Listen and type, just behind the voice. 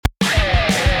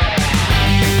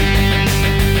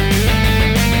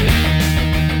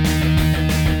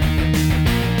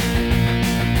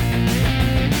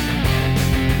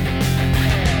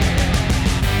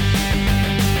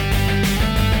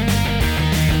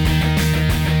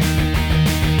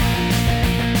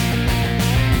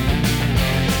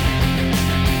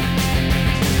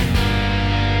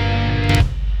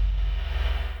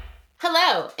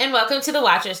welcome to the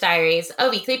Watchers Diaries, a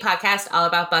weekly podcast all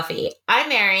about Buffy. I'm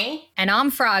Mary. And I'm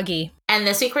Froggy. And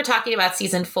this week we're talking about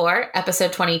season 4,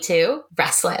 episode 22,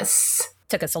 Restless.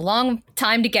 Took us a long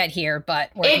time to get here,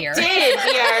 but we're here. It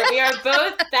did. We are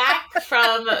both back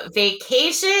from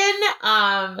vacation.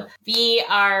 We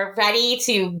are ready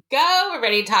to go. We're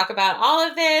ready to talk about all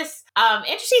of this.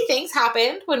 Interesting things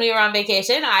happened when we were on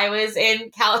vacation. I was in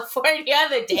California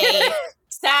the day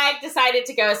SAG decided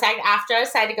to go. SAG-AFTRA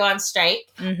decided to go on strike.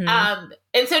 Mm-hmm.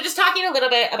 And so just talking a little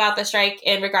bit about the strike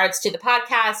in regards to the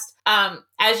podcast.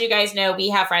 As you guys know, we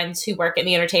have friends who work in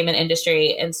the entertainment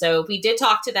industry. And so we did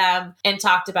talk to them and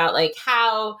talked about like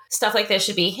how stuff like this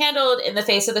should be handled in the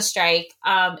face of the strike.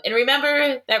 And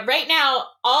remember that right now,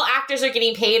 all actors are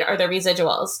getting paid are their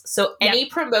residuals. So any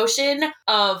promotion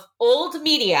of old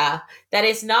media that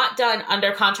is not done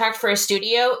under contract for a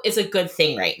studio is a good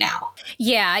thing right now.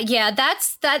 Yeah.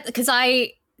 That's that because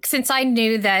since I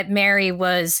knew that Mary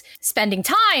was spending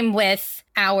time with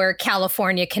our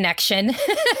California connection,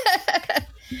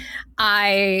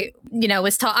 I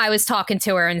was talking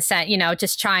to her and said,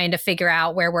 just trying to figure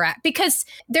out where we're at, because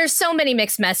there's so many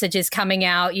mixed messages coming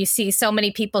out. You see so many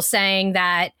people saying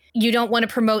that you don't want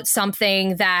to promote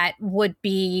something that would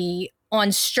be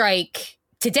on strike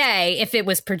today if it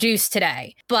was produced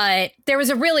today. But there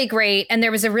was a really great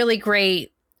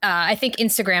I think,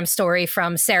 Instagram story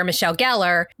from Sarah Michelle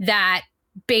Gellar that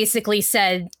basically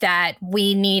said that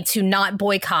we need to not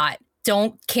boycott.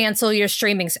 Don't cancel your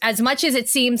streaming. As much as it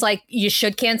seems like you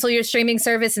should cancel your streaming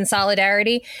service in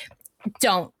solidarity,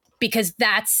 don't, because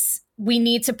we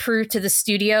need to prove to the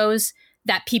studios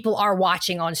that people are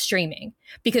watching on streaming,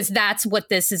 because that's what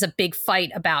this is a big fight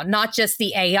about. Not just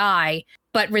the AI,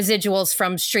 but residuals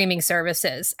from streaming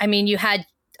services. I mean, you had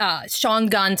Sean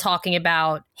Gunn talking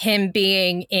about him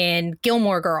being in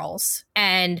Gilmore Girls,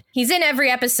 and he's in every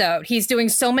episode. He's doing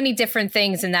so many different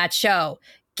things in that show.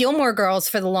 Gilmore Girls,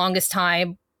 for the longest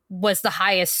time, was the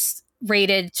highest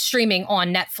rated streaming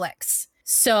on Netflix.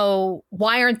 So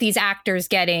why aren't these actors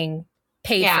getting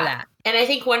paid for that? And I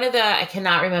think I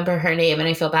cannot remember her name and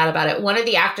I feel bad about it. One of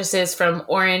the actresses from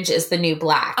Orange is the New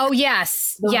Black. Oh,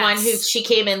 yes. The one who she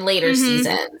came in later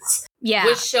seasons. Yeah.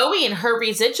 Was showing her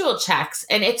residual checks,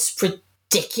 and it's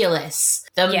ridiculous.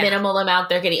 The minimal amount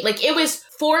they're getting. Like, it was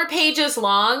 4 pages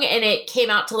long and it came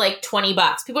out to like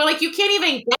 $20. People are like, you can't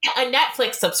even get a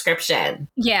Netflix subscription.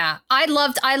 Yeah. I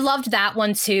loved that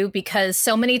one too, because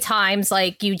so many times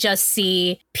like you just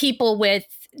see people with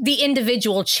the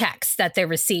individual checks that they're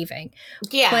receiving.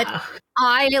 Yeah. But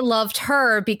I loved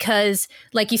her because,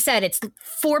 like you said, it's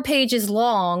 4 pages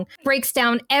long, breaks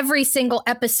down every single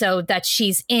episode that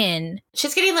she's in.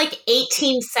 She's getting like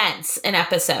 18 cents an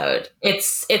episode.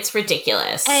 It's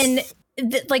ridiculous. And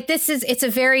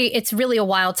it's really a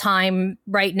wild time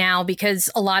right now, because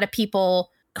a lot of people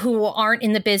who aren't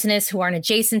in the business, who aren't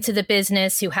adjacent to the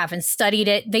business, who haven't studied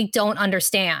it, they don't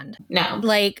understand. No.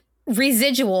 Like,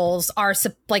 residuals are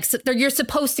you're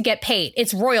supposed to get paid.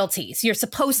 It's royalties. You're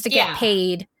supposed to get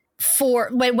paid for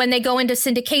when they go into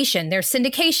syndication. There's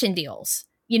syndication deals,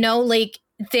 like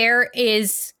there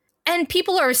is. And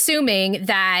people are assuming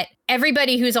that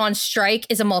everybody who's on strike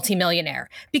is a multimillionaire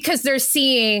because they're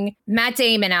seeing Matt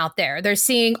Damon out there. They're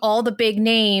seeing all the big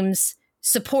names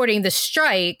supporting the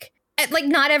strike. Like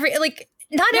not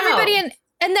everybody.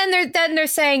 And then they're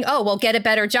saying, oh, well, get a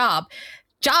better job.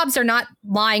 Jobs are not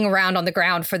lying around on the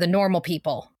ground for the normal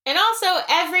people. And also,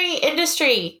 every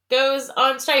industry goes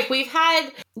on strike. We've had,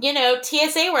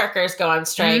 TSA workers go on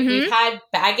strike. Mm-hmm. We've had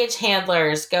baggage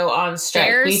handlers go on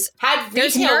strike. We've had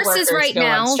retail nurses workers right go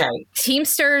now. On strike.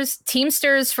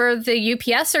 Teamsters for the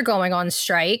UPS are going on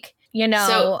strike.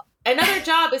 So another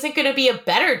job isn't going to be a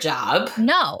better job.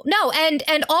 No,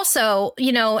 and also,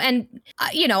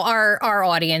 our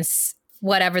audience,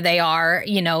 whatever they are,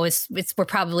 we're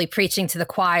probably preaching to the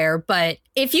choir. But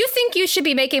if you think you should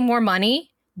be making more money,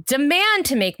 demand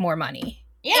to make more money.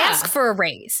 Yeah. Ask for a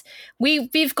raise.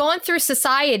 We've gone through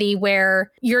society where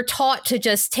you're taught to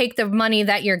just take the money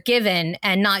that you're given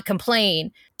and not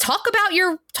complain. Talk about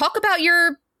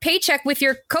your paycheck with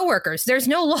your coworkers. There's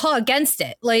no law against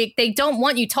it. Like, they don't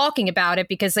want you talking about it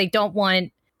because they don't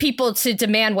want people to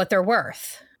demand what they're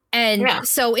worth. And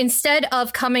so instead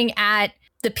of coming at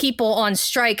the people on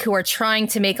strike who are trying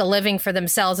to make a living for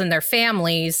themselves and their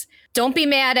families, don't be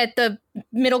mad at the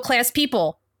middle-class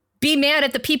people. Be mad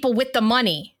at the people with the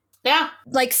money. Yeah.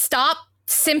 Like, stop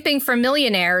simping for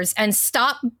millionaires and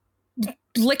stop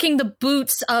licking the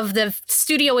boots of the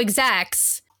studio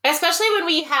execs Especially when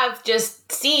we have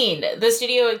just seen the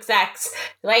studio execs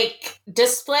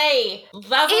display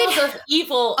levels of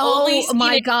evil only seen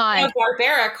in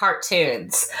Barbera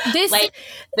cartoons. Like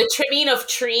the trimming of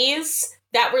trees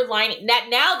that were lining that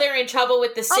now they're in trouble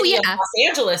with the city of Los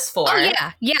Angeles for. Oh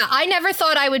yeah. Yeah. I never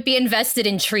thought I would be invested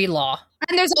in tree law.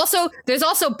 And there's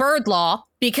also bird law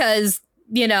because,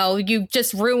 you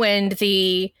just ruined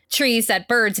the trees that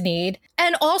birds need.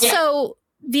 And also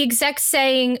the execs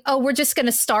saying, oh, we're just going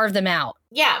to starve them out.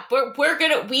 Yeah, but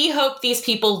we hope these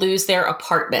people lose their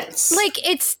apartments.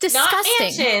 It's disgusting. Not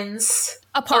mansions.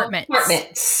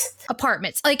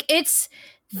 Apartments.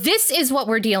 This is what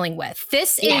we're dealing with.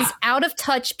 This is out of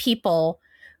touch people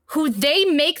who they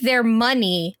make their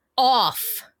money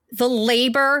off the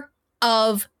labor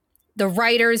of the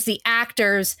writers, the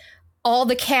actors, all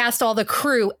the cast, all the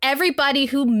crew, everybody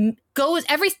who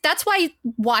that's why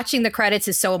watching the credits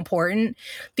is so important,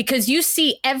 because you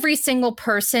see every single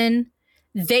person,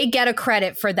 they get a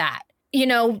credit for that.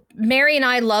 Mary and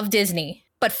I love Disney,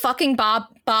 but fucking Bob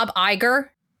Iger.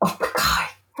 Oh my God.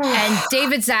 And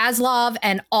David Zaslav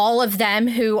and all of them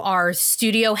who are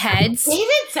studio heads. David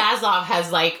Zaslav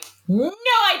has no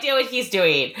idea what he's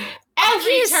doing.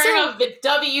 Every turn of the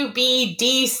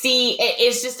WBDC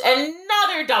is just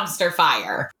another dumpster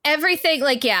fire. Everything,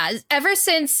 ever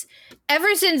since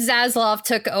Zaslav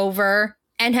took over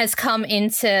and has come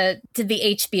into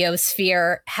the HBO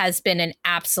sphere has been an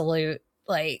absolute,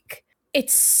 we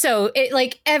are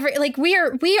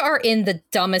in the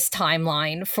dumbest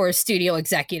timeline for studio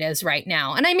executives right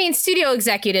now. And I mean, studio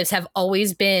executives have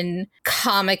always been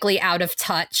comically out of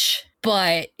touch.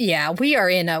 But yeah, we are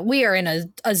in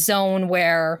a zone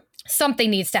where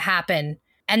something needs to happen,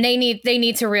 and they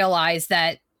need to realize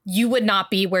that you would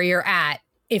not be where you're at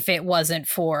if it wasn't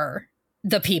for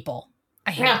the people.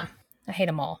 I hate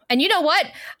them all. And you know what?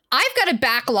 I've got a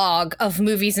backlog of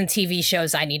movies and TV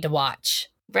shows I need to watch.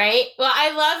 Right? Well, I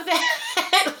love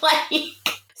that.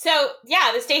 So,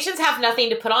 yeah, the stations have nothing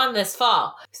to put on this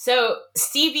fall. So,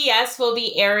 CBS will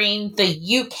be airing the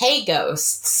UK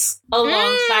Ghosts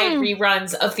alongside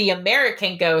reruns of the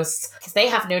American Ghosts because they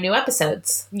have no new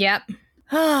episodes. Yep.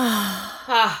 All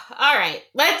right,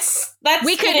 let's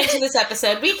get into this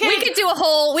episode. We could do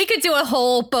a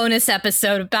whole bonus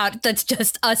episode that's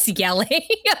just us yelling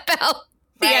about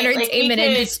the entertainment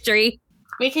industry.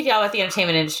 We could yell at the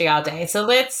entertainment industry all day. So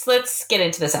let's get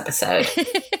into this episode.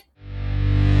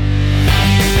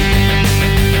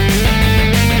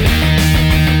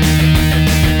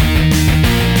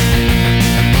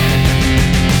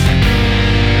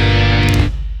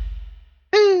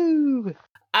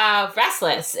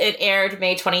 Restless. It aired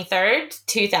May 23rd,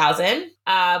 2000.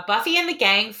 Buffy and the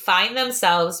gang find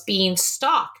themselves being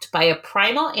stalked by a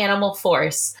primal animal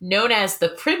force known as the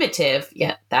Primitive,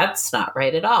 yet that's not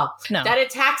right at all, that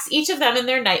attacks each of them in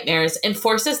their nightmares and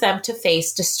forces them to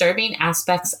face disturbing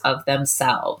aspects of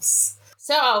themselves.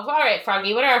 So, all right,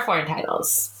 Froggy, what are our foreign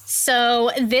titles?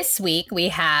 So this week we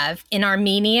have in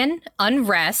Armenian,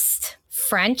 Unrest,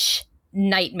 French,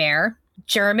 Nightmare,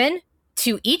 German,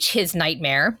 To Each His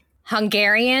Nightmare,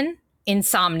 Hungarian,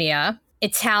 Insomnia,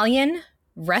 Italian,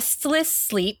 Restless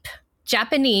Sleep,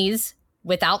 Japanese,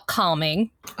 Without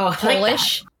Calming,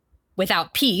 Polish,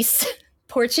 Without Peace,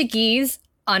 Portuguese,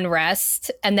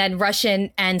 Unrest, and then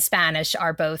Russian and Spanish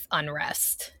are both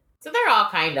Unrest. So they're all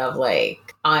kind of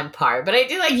on par, but I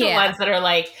do like the ones that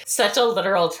are such a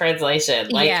literal translation,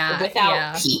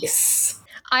 Without Peace.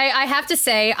 I have to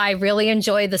say, I really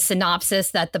enjoy the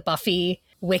synopsis that the Buffy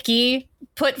wiki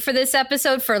put for this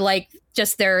episode for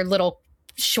just their little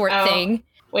short thing.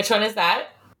 Which one is that?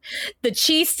 The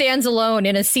cheese stands alone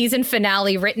in a season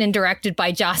finale written and directed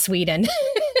by Joss Whedon.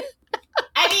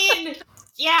 I mean,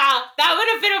 yeah, that would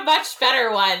have been a much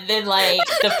better one than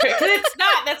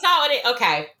that's not what it,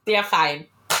 okay. Yeah, fine.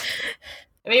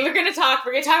 I mean, we're gonna talk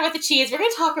about the cheese. We're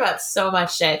gonna talk about so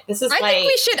much shit. This is I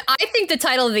think the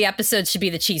title of the episode should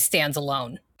be The Cheese Stands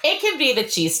Alone. It can be The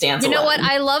Cheese Stands Alone. You know what?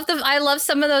 I love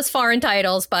some of those foreign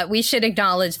titles, but we should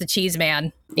acknowledge the Cheese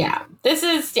Man. Yeah. We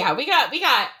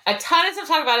got a ton of stuff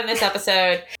to talk about in this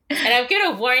episode. And I'm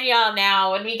gonna warn y'all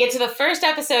now, when we get to the first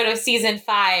episode of season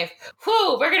 5,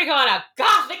 we're gonna go on a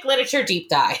gothic literature deep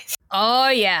dive. Oh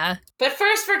yeah. But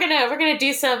first we're gonna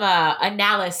do some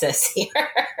analysis here.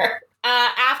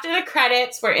 After the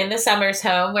credits, we're in the Summers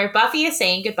home where Buffy is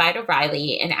saying goodbye to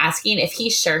Riley and asking if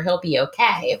he's sure he'll be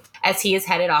okay as he is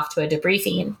headed off to a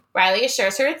debriefing. Riley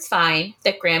assures her it's fine,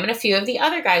 that Graham and a few of the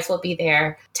other guys will be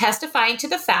there, testifying to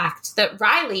the fact that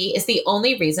Riley is the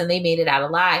only reason they made it out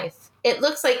alive. It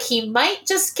looks like he might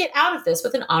just get out of this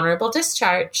with an honorable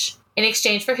discharge. in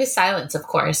exchange for his silence, of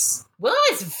course. Willow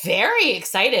is very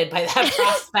excited by that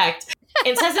prospect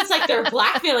and says it's like they're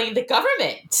blackmailing the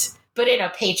government, but in a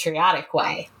patriotic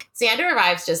way. Xander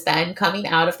arrives just then, coming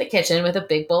out of the kitchen with a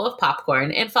big bowl of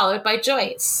popcorn and followed by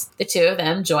Joyce. The two of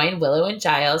them join Willow and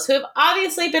Giles, who have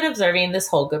obviously been observing this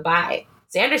whole goodbye.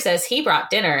 Xander says he brought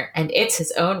dinner and it's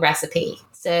his own recipe.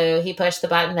 So he pushed the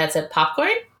button that said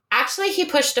popcorn. Actually, he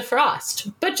pushed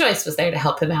defrost, but Joyce was there to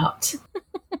help him out.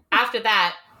 After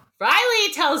that,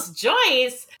 Riley tells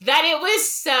Joyce that it was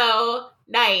so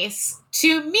nice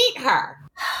to meet her.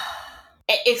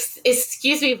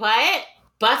 Excuse me, what?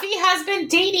 Buffy has been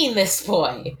dating this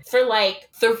boy for like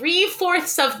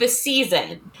 3/4 of the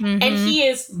season, and he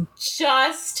is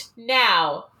just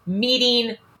now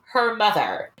meeting her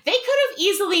mother. They could have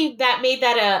easily made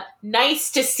that a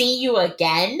nice to see you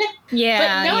again.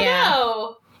 Yeah. But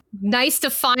no. Nice to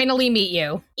finally meet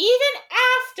you. Even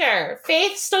after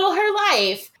Faith stole her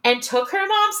life and took her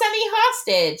mom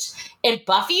semi-hostage, and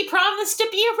Buffy promised to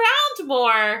be around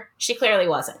more, she clearly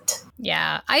wasn't.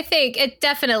 Yeah, I think it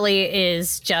definitely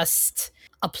is just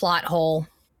a plot hole.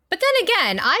 But then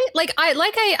again,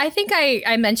 I think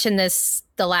I mentioned this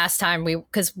the last time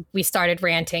because we started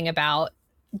ranting about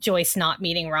Joyce not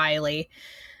meeting Riley.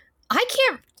 I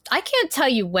can't tell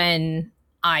you when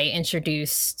I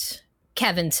introduced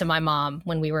Kevin to my mom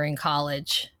when we were in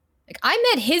college. Like, I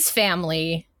met his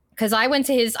family because I went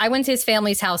to his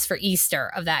family's house for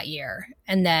Easter of that year.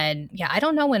 And then, I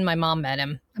don't know when my mom met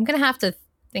him. I'm going to have to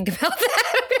think about that.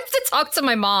 I'm going to have to talk to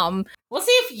my mom. We'll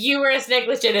see if you were as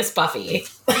negligent as Buffy.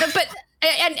 But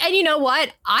you know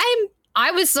what?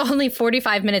 I was only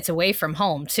 45 minutes away from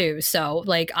home too. So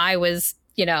like I was,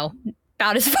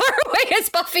 about as far away as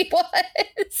Buffy was.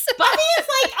 Buffy is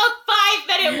like a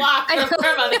 5-minute walk from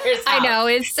her mother's house. I know.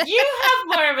 You have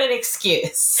more of an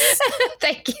excuse.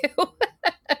 Thank you.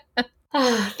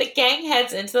 The gang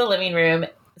heads into the living room,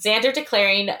 Xander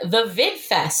declaring the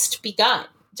VidFest begun.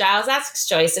 Giles asks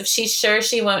Joyce if she's sure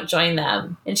she won't join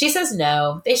them. And she says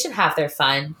no, they should have their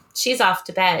fun. She's off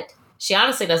to bed. She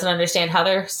honestly doesn't understand how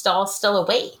they're all still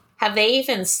awake. Have they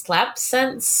even slept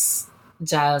since?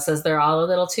 Giles says they're all a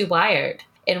little too wired.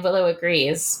 And Willow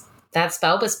agrees. That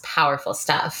spell was powerful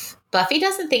stuff. Buffy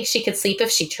doesn't think she could sleep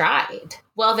if she tried.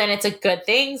 Well, then it's a good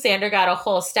thing Xander got a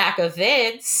whole stack of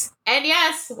vids. And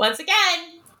yes, once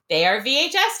again, they are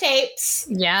VHS tapes.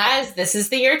 Yeah. As this is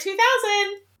the year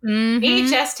 2000.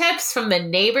 VHS tapes from the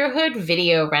neighborhood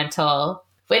video rental,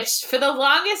 which for the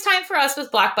longest time for us was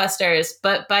Blockbusters,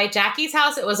 but by Jackie's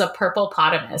house, it was a purple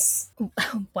potamus.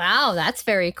 Wow, that's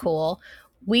very cool.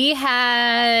 We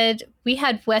had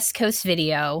West Coast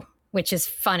Video, which is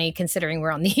funny considering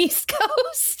we're on the East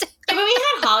Coast. I mean, we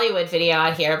had Hollywood Video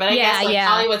out here, but I guess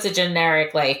Hollywood's a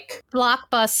generic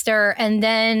Blockbuster. And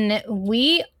then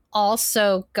we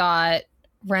also got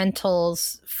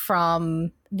rentals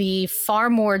from the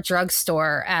Farmore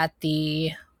drugstore at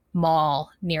the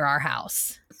mall near our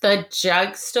house. The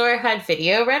drugstore had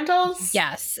video rentals?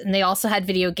 Yes, and they also had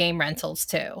video game rentals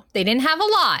too. They didn't have a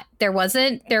lot. There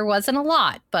wasn't a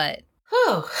lot, but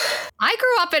I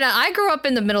grew up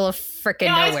in the middle of freaking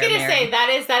nowhere. I was gonna say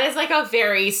that is like a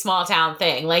very small town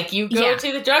thing. Like you go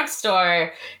to the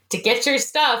drugstore to get your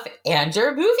stuff and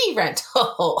your movie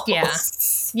rental.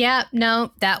 Yeah.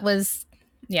 No, that was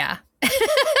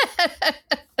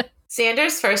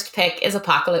Xander's first pick is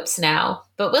Apocalypse Now,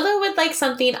 but Willow would like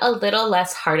something a little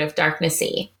less Heart of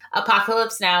Darkness-y.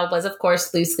 Apocalypse Now was, of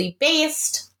course, loosely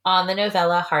based on the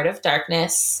novella Heart of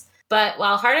Darkness, but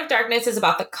while Heart of Darkness is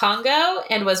about the Congo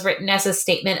and was written as a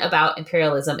statement about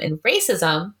imperialism and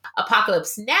racism,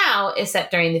 Apocalypse Now is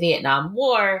set during the Vietnam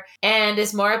War and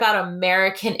is more about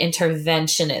American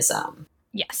interventionism.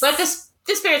 Yes. But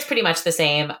the spirit's pretty much the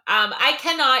same. I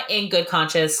cannot, in good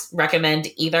conscience, recommend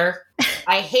either.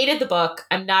 I hated the book.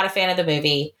 I'm not a fan of the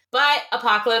movie. But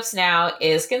Apocalypse Now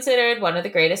is considered one of the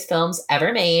greatest films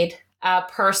ever made.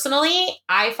 Personally,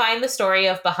 I find the story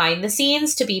of behind the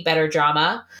scenes to be better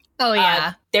drama. Oh,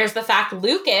 yeah. There's the fact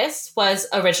Lucas was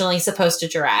originally supposed to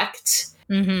direct.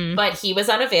 But he was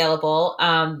unavailable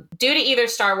due to either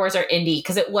Star Wars or Indy,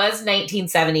 because it was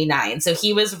 1979. So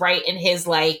he was right in his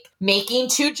making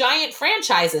two giant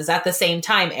franchises at the same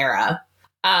time era.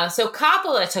 So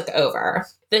Coppola took over.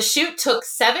 The shoot took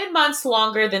 7 months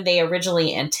longer than they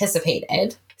originally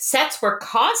anticipated. Sets were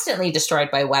constantly destroyed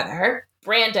by weather.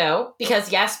 Brando,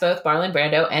 because yes, both Marlon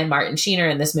Brando and Martin Sheen are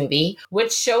in this movie,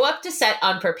 would show up to set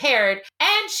unprepared,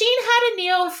 and Sheen had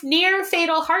a near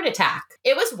fatal heart attack.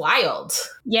 It was wild.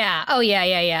 Yeah. Oh,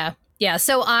 yeah. Yeah.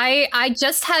 So I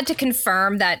just had to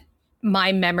confirm that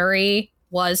my memory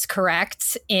was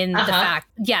correct in the fact,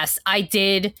 yes, I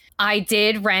did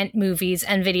rent movies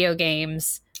and video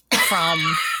games from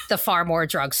the Farmore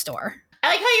drugstore. I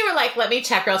like how you were like, let me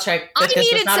check real quick. I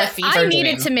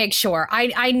needed to make sure.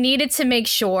 I needed to make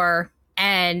sure.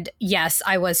 And yes,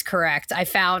 I was correct. I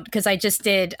found, because I just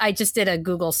did a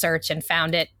Google search and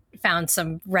found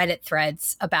some Reddit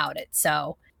threads about it.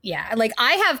 So yeah, like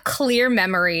I have clear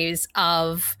memories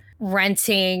of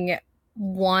renting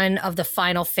one of the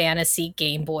Final Fantasy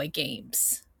Game Boy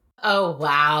games. Oh,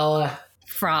 wow.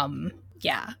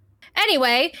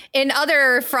 Anyway, in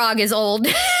other Frog is Old.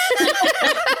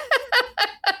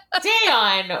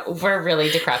 Dayon, we're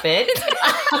really decrepit.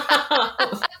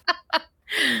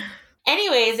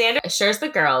 Anyway, Xander assures the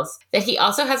girls that he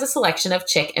also has a selection of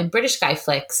chick and British guy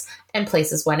flicks and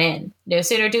places one in. No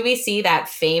sooner do we see that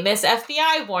famous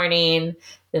FBI warning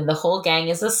than the whole gang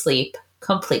is asleep,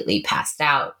 completely passed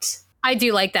out. I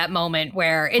do like that moment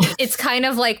where it's kind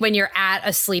of like when you're at a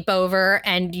sleepover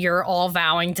and you're all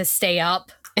vowing to stay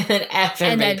up.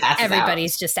 And then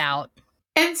everybody's just out.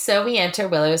 And so we enter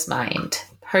Willow's mind,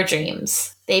 her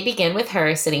dreams. They begin with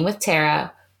her sitting with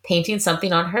Tara, painting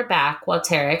something on her back while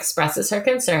Tara expresses her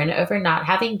concern over not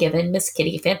having given Miss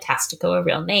Kitty Fantastico a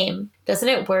real name. Doesn't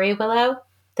it worry Willow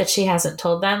that she hasn't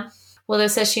told them? Willow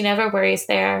says she never worries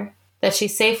there, that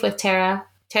she's safe with Tara.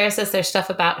 Tara says there's stuff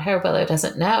about her Willow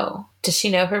doesn't know. Does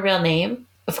she know her real name?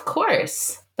 Of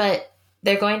course. But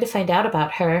they're going to find out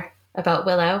about her, about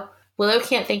Willow. Willow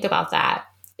can't think about that.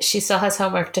 She still has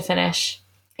homework to finish.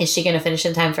 Is she going to finish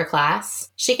in time for class?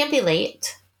 She can be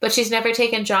late. But she's never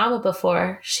taken drama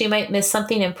before. She might miss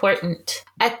something important.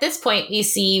 At this point, we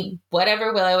see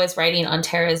whatever Willow is writing on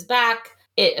Tara's back.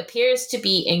 It appears to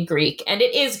be in Greek, and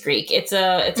it is Greek. It's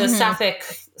a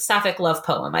sapphic love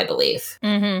poem, I believe.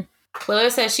 Mm-hmm. Willow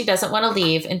says she doesn't want to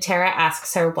leave, and Tara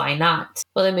asks her why not.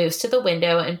 Willow moves to the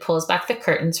window and pulls back the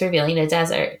curtains, revealing a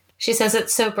desert. She says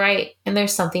it's so bright, and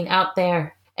there's something out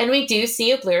there. And we do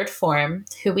see a blurred form,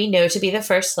 who we know to be the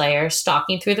first Slayer,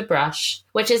 stalking through the brush,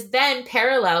 which is then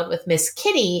paralleled with Miss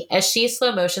Kitty as she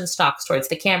slow motion stalks towards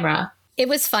the camera. It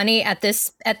was funny at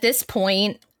this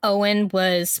point, Owen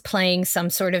was playing some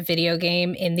sort of video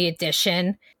game in the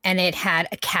edition, and it had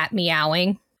a cat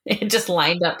meowing. It just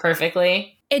lined up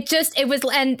perfectly. Because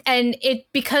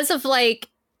of like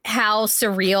how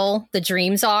surreal the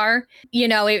dreams are,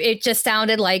 it just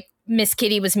sounded like Miss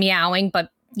Kitty was meowing,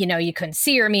 but you couldn't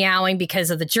see her meowing because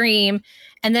of the dream.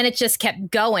 And then it just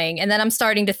kept going. And then I'm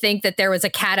starting to think that there was a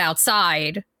cat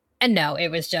outside. And no, it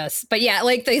was just, but yeah,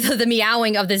 like the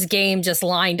meowing of this game just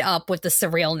lined up with the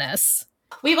surrealness.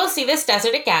 We will see this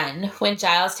desert again when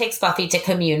Giles takes Buffy to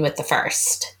commune with the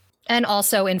First. And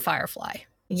also in Firefly.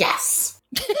 Yes.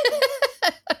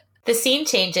 The scene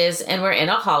changes and we're in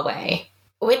a hallway,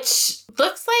 which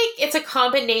looks like it's a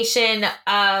combination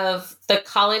of the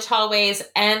college hallways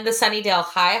and the Sunnydale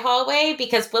High hallway,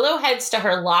 because Willow heads to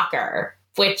her locker,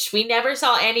 which we never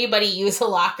saw anybody use a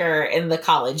locker in the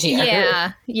college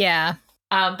year. Yeah.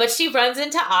 But she runs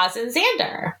into Oz and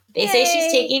Xander. They say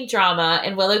she's taking drama,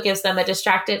 and Willow gives them a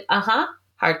distracted,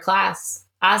 hard class.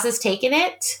 Oz has taken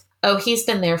it. Oh, he's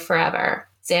been there forever.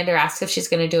 Xander asks if she's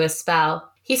going to do a spell.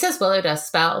 He says Willow does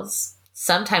spells,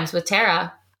 sometimes with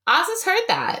Tara. Oz has heard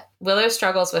that. Willow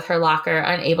struggles with her locker,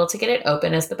 unable to get it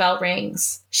open as the bell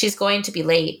rings. She's going to be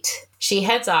late. She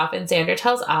heads off, and Xander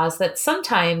tells Oz that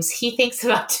sometimes he thinks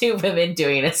about two women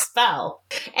doing a spell.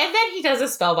 And then he does a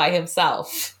spell by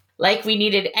himself. Like we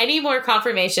needed any more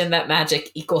confirmation that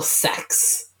magic equals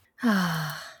sex.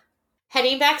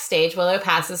 Heading backstage, Willow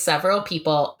passes several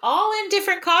people, all in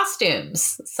different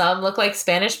costumes. Some look like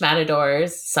Spanish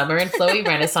matadors. Some are in flowy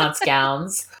Renaissance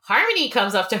gowns. Harmony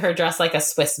comes up to her dressed like a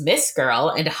Swiss Miss girl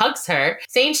and hugs her,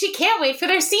 saying she can't wait for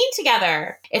their scene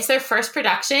together. It's their first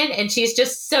production, and she's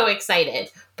just so excited.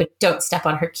 But don't step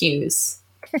on her cues.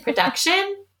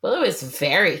 Production? Willow is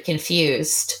very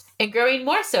confused. And growing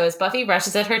more so as Buffy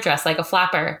rushes at her dressed like a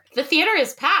flapper. The theater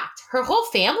is packed. Her whole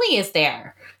family is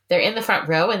there. They're in the front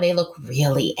row and they look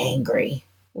really angry.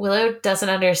 Willow doesn't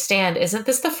understand. Isn't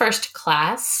this the first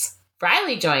class?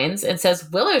 Riley joins and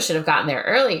says Willow should have gotten there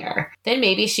earlier. Then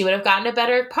maybe she would have gotten a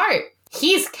better part.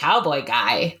 He's cowboy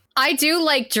guy. I do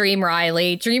like Dream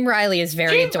Riley. Dream Riley is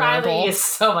very adorable. Riley is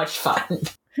so much fun.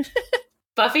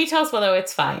 Buffy tells Willow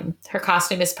it's fine. Her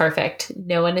costume is perfect.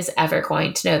 No one is ever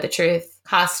going to know the truth.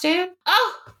 Costume?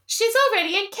 Oh, she's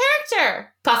already in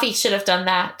character. Buffy should have done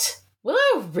that.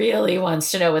 Willow really wants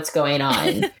to know what's going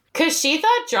on. Because she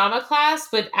thought drama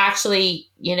class would actually,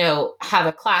 have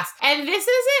a class. And this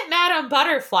isn't Madame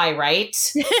Butterfly, right?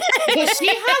 Because she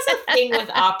has a thing with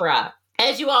opera.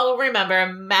 As you all will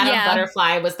remember, Madame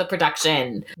Butterfly was the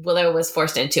production Willow was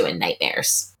forced into in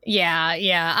Nightmares. Yeah.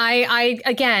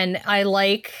 I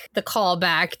like the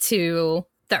callback to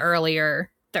the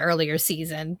earlier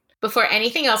season. Before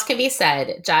anything else can be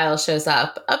said, Giles shows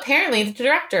up, apparently the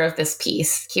director of this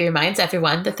piece. He reminds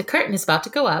everyone that the curtain is about to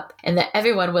go up and that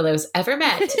everyone Willow's ever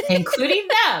met, including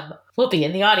them, will be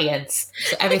in the audience.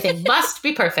 So everything must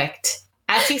be perfect.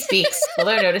 As he speaks,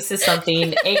 Willow notices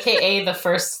something, aka the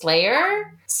First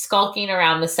Slayer, skulking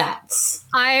around the sets.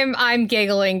 I'm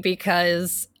giggling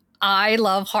because I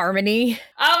love Harmony.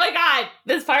 Oh my god!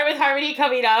 This part with Harmony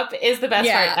coming up is the best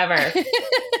part ever.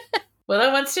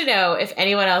 Willow wants to know if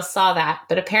anyone else saw that,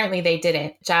 but apparently they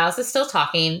didn't. Giles is still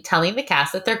talking, telling the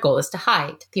cast that their goal is to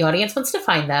hide. The audience wants to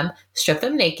find them, strip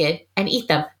them naked, and eat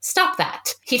them. Stop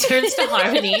that! He turns to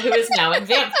Harmony, who is now in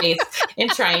vamp face,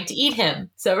 and trying to eat him.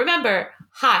 So remember,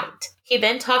 hide. He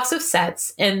then talks of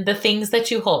sets and the things that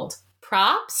you hold.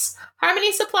 Props?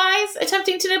 Harmony supplies,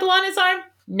 attempting to nibble on his arm?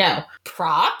 No.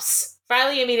 Props?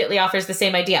 Riley immediately offers the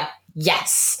same idea.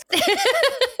 Yes.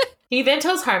 He then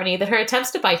tells Harmony that her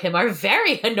attempts to bite him are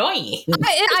very annoying.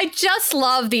 I just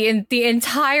love the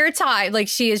entire time. Like,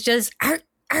 she is just...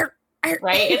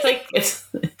 Right?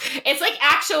 It's like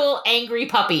actual angry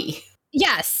puppy.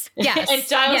 Yes. And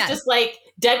Giles just like,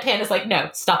 deadpan is like, no,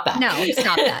 stop that. No,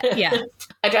 stop that. Yeah.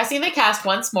 Addressing the cast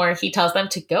once more, he tells them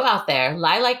to go out there,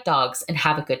 lie like dogs, and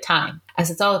have a good time,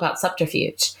 as it's all about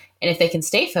subterfuge. And if they can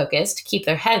stay focused, keep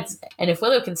their heads, and if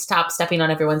Willow can stop stepping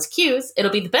on everyone's cues, it'll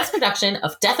be the best production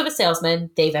of Death of a Salesman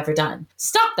they've ever done.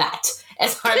 Stop that!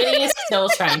 As Harmony is still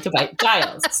trying to bite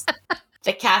Giles.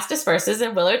 The cast disperses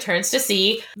and Willow turns to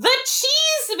see the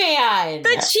Cheese Man!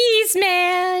 The Cheese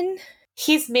Man!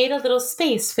 He's made a little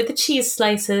space for the cheese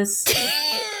slices.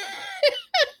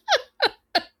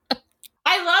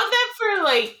 I love that for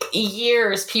like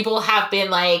years, people have been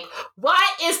like,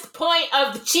 what is the point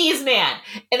of the Cheese Man?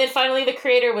 And then finally the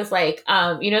creator was like,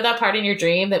 you know that part in your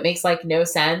dream that makes like no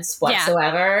sense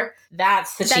whatsoever? Yeah.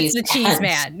 That's the Cheese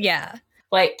Man. Yeah.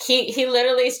 Like he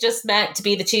literally is just meant to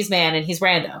be the Cheese Man and he's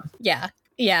random. Yeah.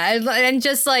 And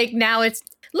just like now it's,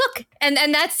 look, and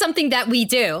that's something that we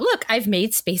do. Look, I've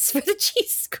made space for the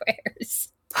cheese squares.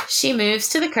 She moves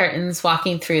to the curtains,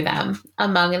 walking through them,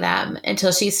 among them,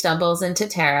 until she stumbles into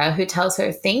Tara, who tells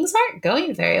her things aren't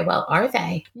going very well, are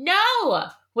they? No!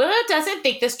 Willow doesn't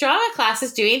think this drama class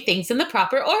is doing things in the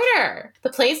proper order. The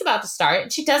play's about to start,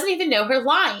 and she doesn't even know her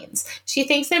lines. She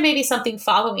thinks there may be something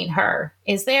following her.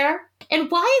 Is there?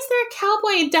 And why is there a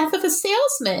cowboy in Death of a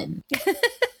Salesman?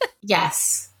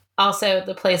 Yes. Also,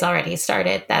 the play's already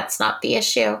started. That's not the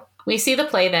issue. We see the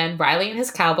play then, Riley in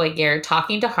his cowboy gear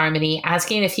talking to Harmony,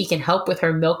 asking if he can help with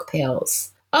her milk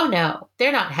pails. Oh no,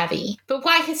 they're not heavy. But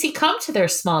why has he come to their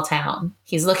small town?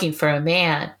 He's looking for a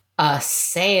man. A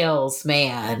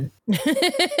salesman.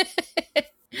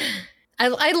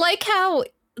 I like how,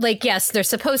 like, yes, they're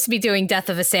supposed to be doing Death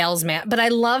of a Salesman, but I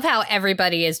love how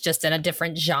everybody is just in a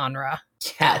different genre.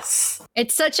 Yes.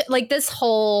 It's such, like, this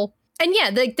whole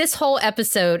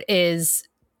episode is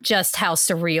just how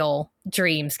surreal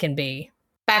dreams can be.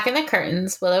 Back in the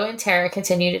curtains, Willow and Tara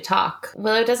continue to talk.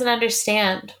 Willow doesn't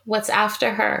understand. What's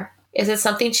after her? Is it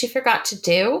something she forgot to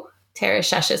do? Tara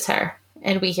shushes her,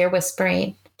 and we hear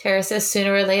whispering. Tara says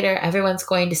sooner or later, everyone's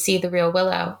going to see the real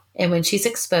Willow, and when she's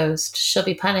exposed, she'll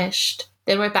be punished.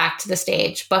 Then we're back to the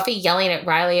stage, Buffy yelling at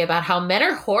Riley about how men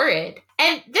are horrid.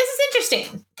 And this is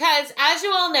interesting, because as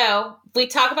you all know, we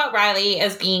talk about Riley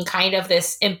as being kind of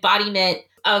this embodiment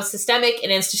of systemic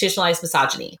and institutionalized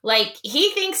misogyny. Like, he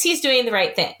thinks he's doing the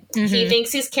right thing. Mm-hmm. He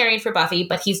thinks he's caring for Buffy,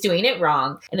 but he's doing it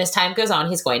wrong. And as time goes on,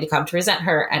 he's going to come to resent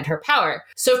her and her power.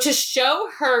 So to show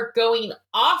her going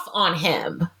off on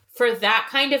him for that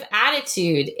kind of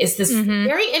attitude is this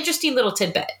very interesting little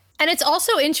tidbit. And it's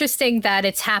also interesting that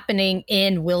it's happening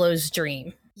in Willow's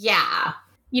dream. Yeah.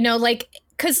 You know, like,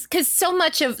 because so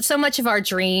much of our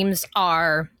dreams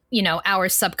are, you know, our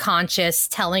subconscious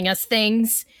telling us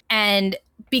things. And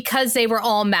because they were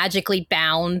all magically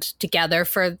bound together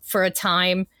for a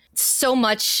time, so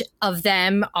much of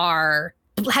them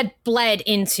had bled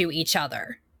into each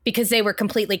other because they were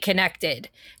completely connected.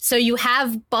 So you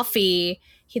have Buffy,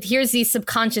 here's these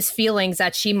subconscious feelings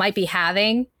that she might be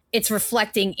having. It's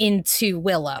reflecting into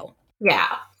Willow.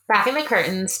 Yeah. Back in the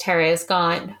curtains, Tara is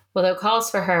gone. Willow calls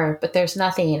for her, but there's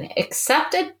nothing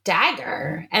except a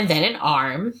dagger and then an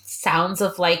arm. Sounds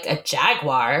of like a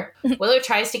jaguar. Willow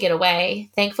tries to get away.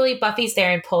 Thankfully, Buffy's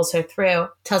there and pulls her through.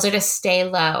 Tells her to stay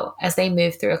low as they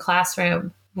move through a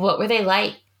classroom. What were they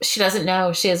like? She doesn't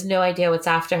know. She has no idea what's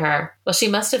after her. Well, she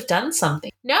must have done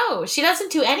something. No, she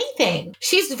doesn't do anything.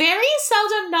 She's very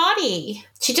seldom naughty.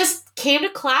 She just came to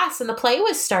class and the play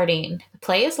was starting. The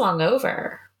play is long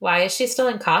over. Why is she still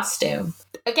in costume?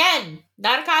 Again,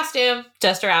 not a costume,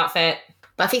 just her outfit.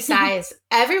 Buffy sighs.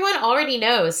 Everyone already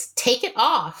knows. Take it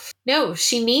off. No,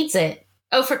 she needs it.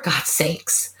 Oh, for God's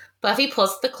sakes. Buffy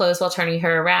pulls at the clothes while turning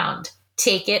her around.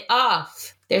 Take it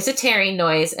off. There's a tearing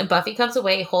noise, and Buffy comes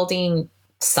away holding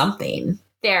something.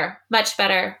 There, much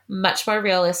better, much more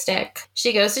realistic.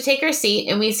 She goes to take her seat,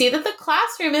 and we see that the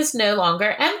classroom is no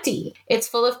longer empty. It's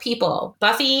full of people.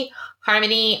 Buffy,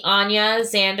 Harmony, Anya,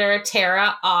 Xander,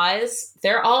 Tara, Oz,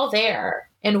 they're all there.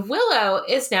 And Willow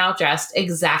is now dressed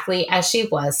exactly as she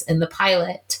was in the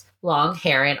pilot. Long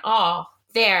hair and all.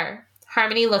 There.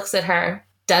 Harmony looks at her.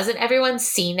 Doesn't everyone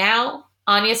see now?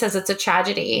 Anya says it's a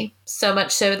tragedy. So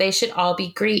much so they should all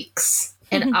be Greeks.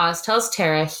 And Oz tells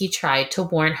Tara he tried to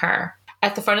warn her.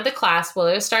 At the front of the class,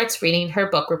 Willow starts reading her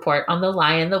book report on the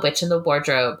Lion, the Witch, and the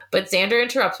Wardrobe. But Xander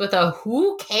interrupts with a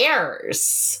 "Who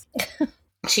cares?"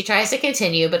 She tries to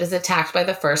continue, but is attacked by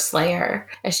the first Slayer.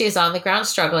 As she is on the ground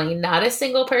struggling, not a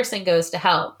single person goes to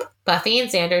help. Buffy and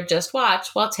Xander just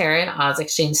watch while Tara and Oz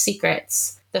exchange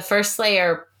secrets. The first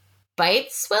Slayer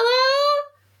bites Willow,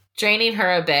 draining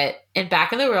her a bit. And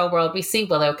back in the real world, we see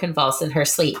Willow convulse in her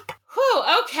sleep. Whew,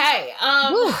 okay.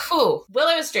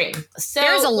 Willow's dream. So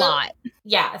there's a lot.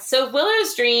 Yeah. So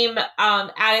Willow's dream,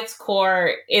 at its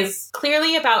core, is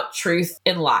clearly about truth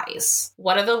and lies.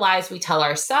 What are the lies we tell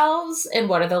ourselves, and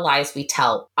what are the lies we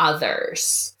tell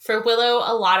others? For Willow,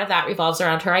 a lot of that revolves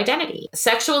around her identity,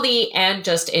 sexually and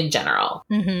just in general.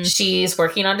 Mm-hmm. She's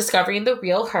working on discovering the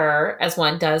real her, as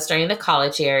one does during the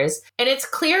college years. And it's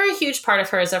clear a huge part of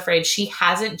her is afraid she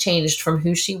hasn't changed from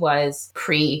who she was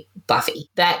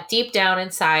pre-Buffy. That deep down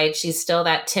inside, she's still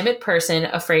that timid person,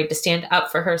 afraid to stand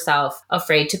up for herself,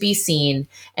 afraid to be seen.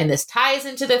 And this ties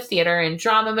into the theater and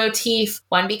drama motif.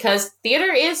 One, because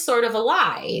theater is sort of a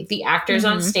lie. The actors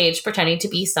on stage pretending to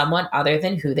be someone other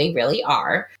than who they really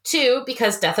are. Two,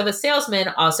 because Death of a Salesman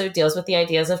also deals with the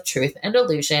ideas of truth and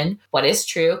illusion. What is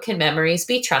true? Can memories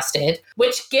be trusted?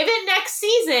 Which, given next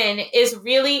season, is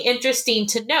really interesting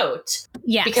to note.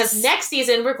 Yes. Because next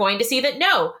season, we're going to see that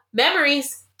no,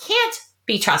 memories can't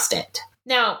be trusted.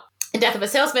 Now, Death of a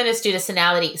Salesman is due to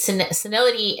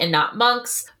senility and not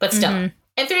monks, but still. Mm-hmm.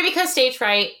 And three, because stage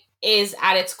fright is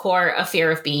at its core a fear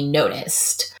of being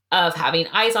noticed, of having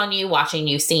eyes on you, watching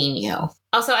you, seeing you.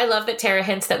 Also, I love that Tara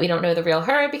hints that we don't know the real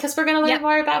her, because we're going to learn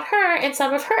more about her and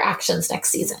some of her actions next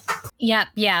season. Yep.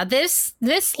 Yeah. This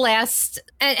last,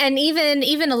 and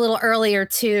even a little earlier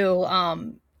too,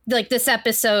 like this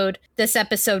episode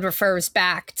refers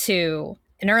back to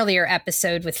an earlier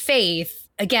episode with Faith,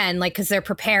 again, like, because they're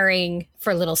preparing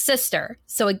for Little Sister.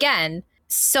 So again,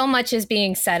 so much is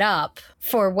being set up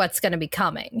for what's going to be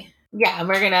coming. Yeah, and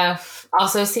we're going to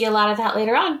also see a lot of that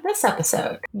later on this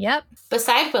episode. Yep.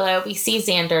 Beside Willow, we see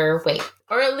Xander awake.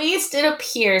 Or at least it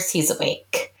appears he's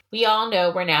awake. We all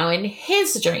know we're now in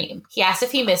his dream. He asks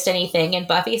if he missed anything, and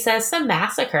Buffy says some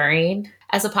massacring,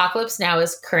 as Apocalypse Now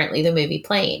is currently the movie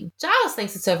playing. Giles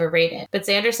thinks it's overrated, but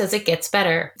Xander says it gets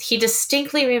better. He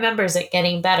distinctly remembers it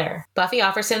getting better. Buffy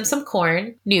offers him some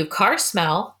corn, new car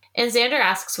smell, and Xander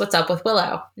asks what's up with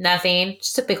Willow. Nothing,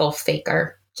 just a big old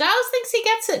faker. Giles thinks he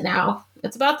gets it now.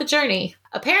 It's about the journey.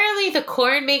 Apparently, the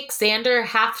corn makes Xander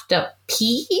have to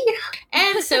pee,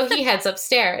 and so he heads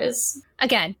upstairs.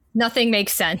 Again, nothing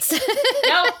makes sense.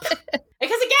 Nope.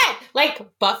 Because again,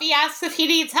 like, Buffy asks if he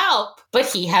needs help, but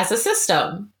he has a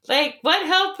system. Like, what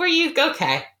help were you?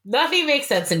 Okay. Nothing makes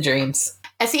sense in dreams.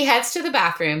 As he heads to the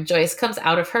bathroom, Joyce comes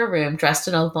out of her room dressed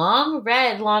in a long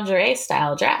red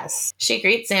lingerie-style dress. She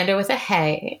greets Xander with a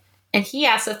hey, and he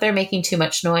asks if they're making too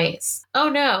much noise. Oh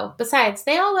no, besides,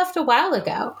 they all left a while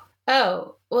ago.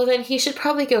 Oh, well then he should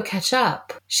probably go catch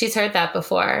up. She's heard that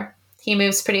before. He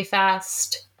moves pretty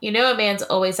fast. You know a man's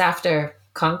always after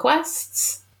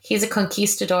conquests? He's a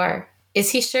conquistador. Is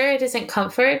he sure it isn't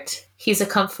comfort? He's a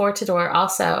comfortador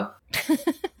also.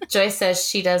 Joyce says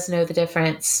she does know the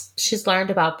difference. She's learned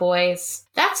about boys.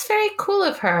 That's very cool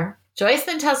of her. Joyce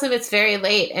then tells him it's very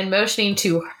late and, motioning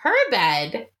to her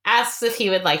bed, asks if he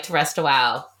would like to rest a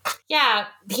while. Yeah,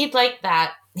 he'd like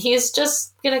that. He's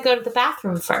just going to go to the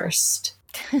bathroom first.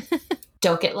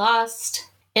 Don't get lost.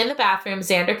 In the bathroom,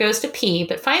 Xander goes to pee,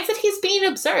 but finds that he's being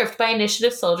observed by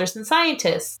Initiative soldiers and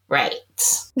scientists. Right.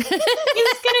 He's going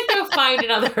to go find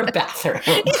another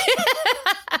bathroom.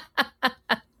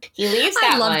 He leaves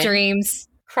that one. I love dreams.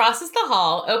 Crosses the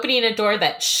hall, opening a door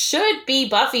that should be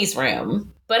Buffy's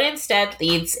room, but instead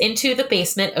leads into the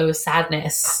basement. Oh,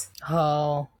 sadness.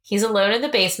 Oh. He's alone in the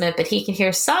basement, but he can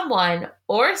hear someone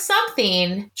or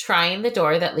something trying the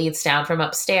door that leads down from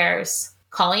upstairs.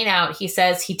 Calling out, he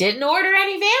says he didn't order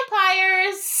any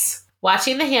vampires.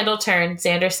 Watching the handle turn,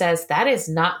 Xander says that is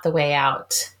not the way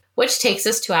out, which takes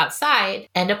us to outside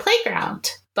and a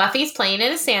playground. Buffy's playing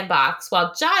in a sandbox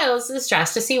while Giles is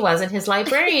dressed as he was in his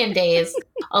librarian days,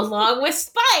 along with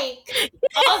Spike,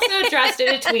 also dressed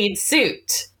in a tweed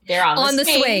suit. They're on the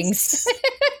swings.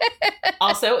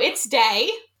 Also, it's day.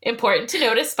 Important to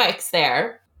notice Spike's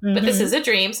there. But this is a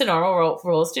dream, so normal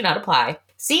rules do not apply.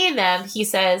 Seeing them, he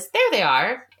says, there they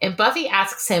are. And Buffy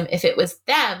asks him if it was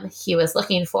them he was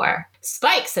looking for.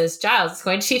 Spike says Giles is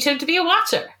going to teach him to be a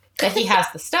watcher, that he has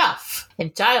the stuff.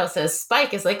 And Giles says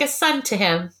Spike is like a son to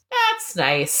him. That's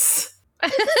nice.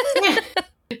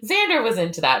 Xander was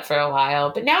into that for a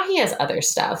while, but now he has other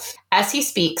stuff. As he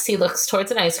speaks, he looks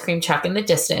towards an ice cream truck in the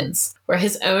distance, where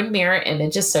his own mirror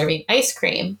image is serving ice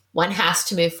cream. One has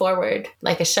to move forward,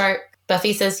 like a shark.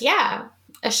 Buffy says, yeah,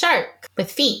 a shark with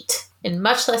feet and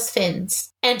much less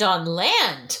fins. And on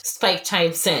land, Spike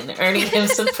chimes in, earning him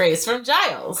some praise from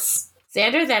Giles.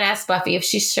 Xander then asks Buffy if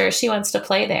she's sure she wants to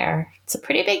play there. It's a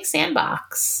pretty big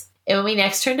sandbox. And when we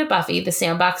next turn to Buffy, the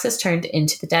sandbox has turned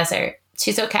into the desert.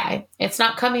 She's okay. It's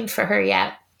not coming for her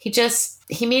yet. He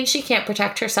means she can't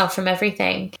protect herself from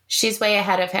everything. She's way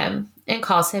ahead of him and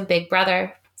calls him Big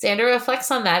Brother. Xander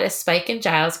reflects on that as Spike and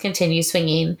Giles continue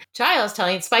swinging. Giles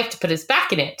telling Spike to put his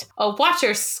back in it. A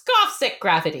watcher scoffs at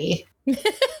gravity.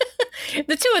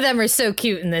 The two of them are so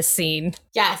cute in this scene.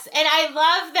 Yes, and I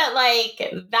love that,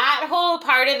 like, that whole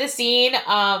part of the scene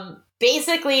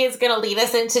basically is going to lead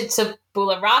us into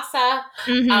Tabula Rasa,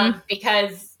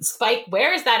 because Spike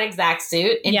wears that exact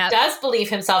suit and does believe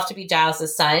himself to be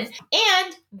Giles' son.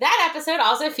 And that episode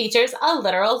also features a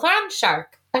literal land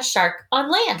shark, a shark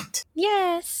on land.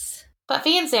 Yes.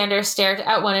 Buffy and Xander stared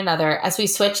at one another as we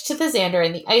switched to the Xander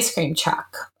in the ice cream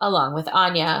truck, along with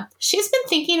Anya. She's been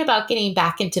thinking about getting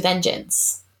back into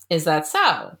Vengeance. Is that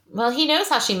so? Well, he knows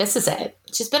how she misses it.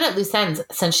 She's been at loose ends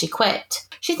since she quit.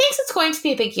 She thinks it's going to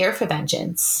be a big year for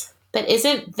Vengeance. But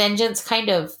isn't Vengeance kind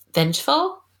of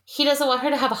vengeful? He doesn't want her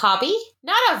to have a hobby?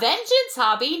 Not a vengeance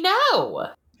hobby, no!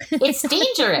 It's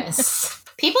dangerous.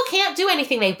 People can't do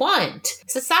anything they want.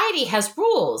 Society has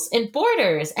rules and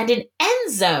borders and an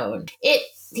end zone.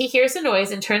 He hears a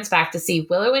noise and turns back to see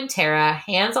Willow and Tara,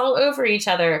 hands all over each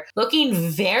other, looking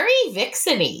very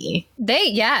vixen-y.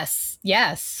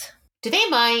 Yes. Do they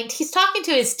mind? He's talking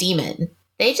to his demon.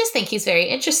 They just think he's very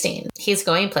interesting. He's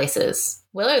going places.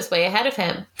 Willow's way ahead of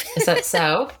him. Is that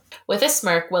so? With a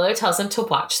smirk, Willow tells him to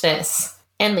watch this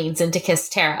and leans in to kiss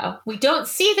Tara. We don't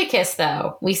see the kiss,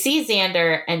 though. We see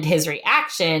Xander and his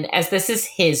reaction as this is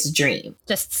his dream.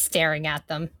 Just staring at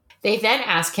them. They then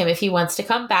ask him if he wants to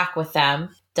come back with them.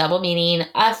 Double meaning,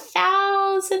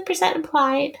 1,000%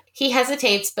 implied. He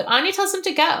hesitates, but Anya tells him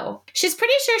to go. She's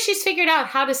pretty sure she's figured out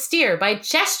how to steer by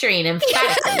gesturing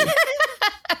emphatically.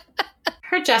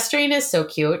 Her gesturing is so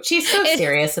cute. She's so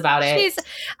serious about it.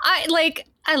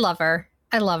 I love her.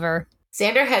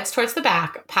 Xander heads towards the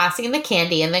back, passing the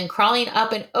candy and then crawling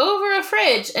up and over a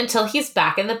fridge until he's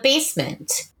back in the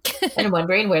basement and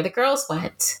wondering where the girls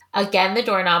went. Again, the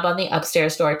doorknob on the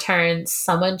upstairs door turns,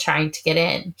 someone trying to get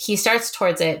in. He starts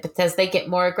towards it, but as they get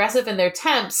more aggressive in their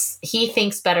attempts, he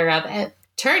thinks better of it.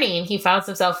 Turning, he finds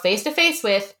himself face to face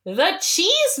with the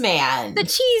Cheese Man. The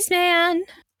Cheese Man.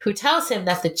 Who tells him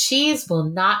that the cheese will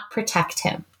not protect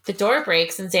him. The door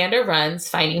breaks and Xander runs,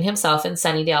 finding himself in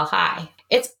Sunnydale High.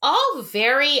 It's all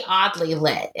very oddly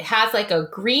lit. It has like a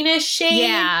greenish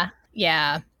shade.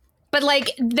 Yeah. But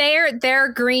like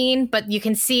they're green, but you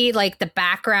can see like the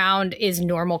background is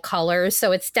normal colors.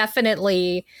 So it's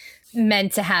definitely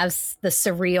meant to have the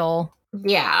surreal.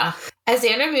 Yeah. As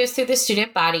Xander moves through the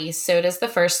student body, so does the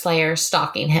first Slayer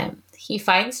stalking him. He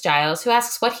finds Giles, who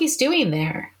asks what he's doing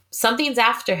there. Something's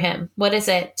after him. What is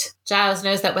it? Giles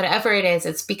knows that whatever it is,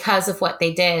 it's because of what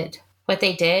they did. What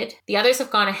they did? The others have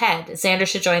gone ahead. Xander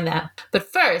should join them.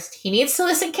 But first, he needs to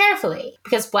listen carefully,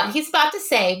 because what he's about to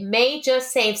say may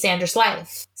just save Xander's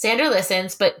life. Xander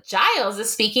listens, but Giles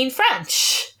is speaking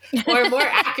French. Or more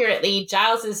accurately,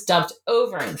 Giles is dubbed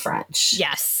over in French.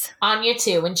 Yes. Anya,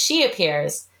 too, when she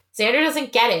appears, Xander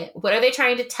doesn't get it. What are they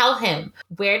trying to tell him?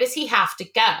 Where does he have to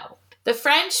go? The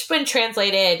French, when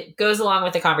translated, goes along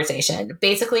with the conversation.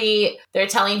 Basically, they're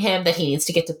telling him that he needs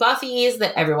to get to Buffy's,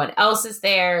 that everyone else is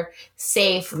there,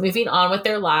 safe, moving on with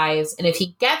their lives, and if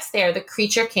he gets there, the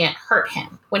creature can't hurt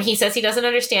him. When he says he doesn't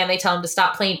understand, they tell him to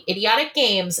stop playing idiotic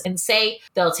games and say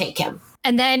they'll take him.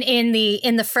 And then in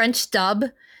the French dub,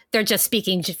 they're just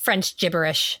speaking French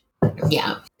gibberish.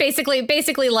 Yeah.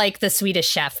 Basically like the Swedish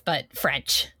Chef, but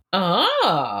French.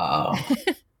 Oh.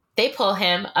 They pull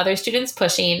him, other students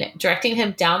pushing, directing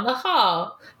him down the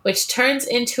hall, which turns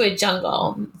into a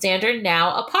jungle. Xander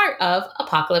now a part of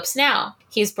Apocalypse Now.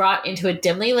 He's brought into a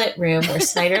dimly lit room where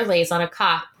Snyder lays on a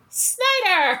cot.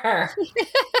 Snyder!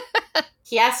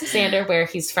 He asks Xander where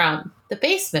he's from. The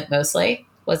basement, mostly.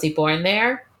 Was he born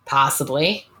there?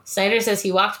 Possibly. Snyder says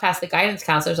he walked past the guidance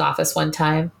counselor's office one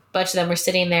time. A bunch of them were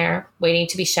sitting there, waiting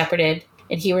to be shepherded,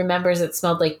 and he remembers it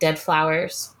smelled like dead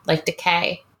flowers, like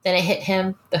decay. Then it hit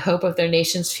him. The hope of their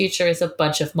nation's future is a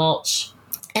bunch of mulch.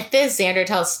 At this, Xander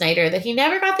tells Snyder that he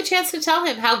never got the chance to tell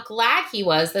him how glad he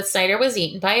was that Snyder was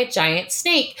eaten by a giant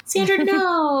snake. Xander,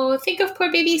 no. Think of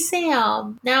poor baby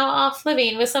Sam, now off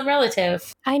living with some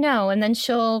relative. I know, and then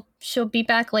she'll be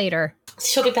back later.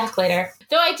 She'll be back later.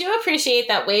 Though I do appreciate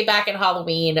that way back in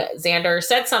Halloween, Xander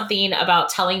said something about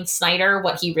telling Snyder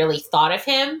what he really thought of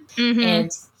him. Mm-hmm.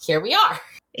 And here we are.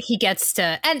 He gets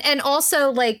to... And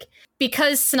also, like...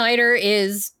 Because Snyder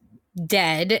is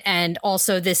dead and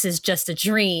also this is just a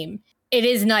dream, it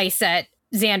is nice that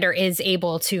Xander is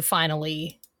able to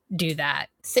finally do that.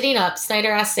 Sitting up,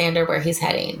 Snyder asks Xander where he's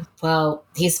heading. Well,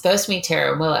 he's supposed to meet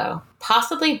Tara and Willow.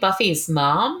 Possibly Buffy's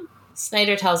mom?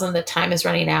 Snyder tells him that time is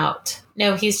running out.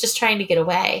 No, he's just trying to get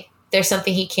away. There's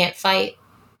something he can't fight.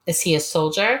 Is he a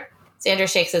soldier?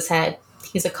 Xander shakes his head.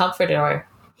 He's a comforter.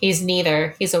 He's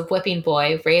neither. He's a whipping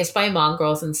boy, raised by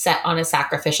mongrels and set on a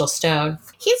sacrificial stone.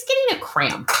 He's getting a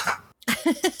cramp.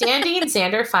 Standing,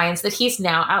 Xander finds that he's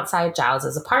now outside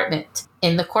Giles' apartment,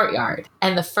 in the courtyard,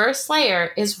 and the first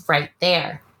Slayer is right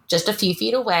there, just a few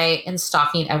feet away and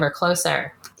stalking ever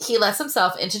closer. He lets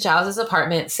himself into Giles'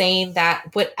 apartment, saying that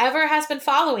whatever has been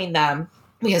following them,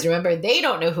 because remember, they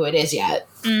don't know who it is yet,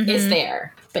 is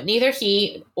there. But neither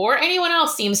he or anyone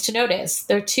else seems to notice.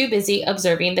 They're too busy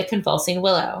observing the convulsing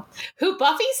Willow, who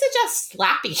Buffy suggests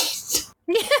slapping.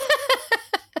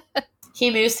 He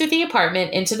moves through the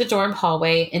apartment, into the dorm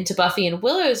hallway, into Buffy and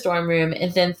Willow's dorm room,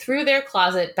 and then through their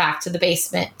closet back to the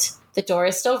basement. The door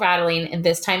is still rattling, and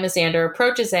this time as Xander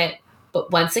approaches it,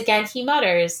 but once again he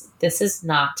mutters, "This is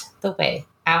not the way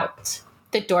out."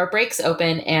 The door breaks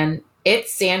open, and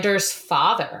it's Xander's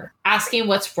father, asking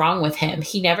what's wrong with him.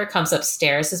 He never comes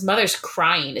upstairs. His mother's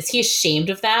crying. Is he ashamed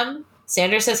of them?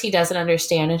 Xander says he doesn't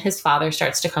understand, and his father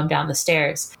starts to come down the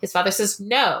stairs. His father says,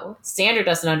 no, Xander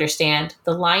doesn't understand.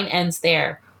 The line ends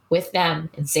there, with them,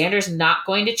 and Xander's not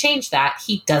going to change that.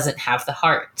 He doesn't have the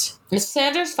heart. As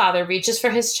Xander's father reaches for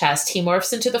his chest, he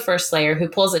morphs into the first Slayer, who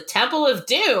pulls a Temple of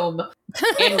Doom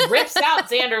and rips out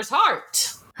Xander's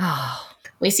heart.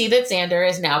 We see that Xander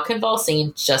is now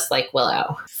convulsing, just like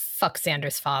Willow. Fuck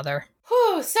Xander's father.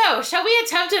 Whew, so, shall we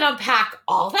attempt to unpack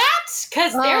all that?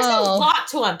 Because there's a lot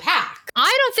to unpack.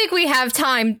 I don't think we have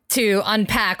time to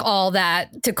unpack all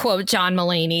that, to quote John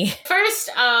Mulaney. First,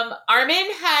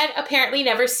 Armin had apparently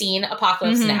never seen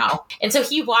Apocalypse Now. And so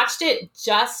he watched it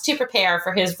just to prepare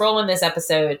for his role in this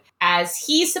episode, as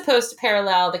he's supposed to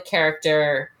parallel the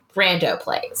character Brando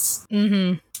plays.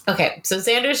 Okay, so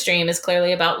Xander's dream is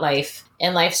clearly about life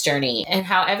and life's journey, and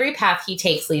how every path he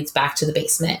takes leads back to the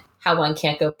basement. How one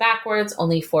can't go backwards,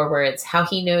 only forwards. How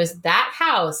he knows that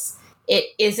house, it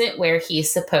isn't where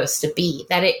he's supposed to be.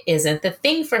 That it isn't the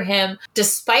thing for him,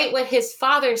 despite what his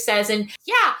father says. And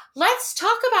yeah, let's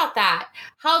talk about that.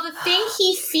 How the thing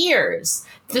he fears,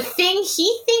 the thing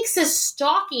he thinks is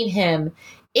stalking him,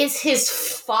 is his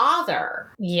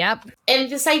father. Yep. And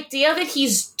this idea that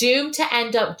he's doomed to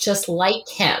end up just like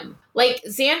him. Like,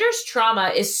 Xander's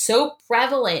trauma is so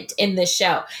prevalent in this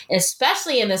show, and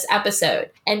especially in this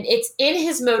episode. And it's in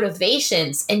his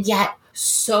motivations, and yet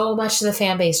so much of the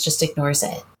fan base just ignores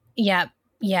it. Yep.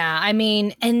 Yeah. I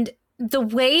mean, and the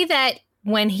way that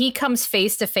when he comes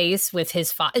face to face with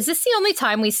his father, is this the only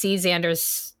time we see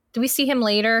Xander's? Do we see him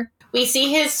later? We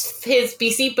see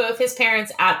we see both his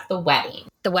parents at the wedding.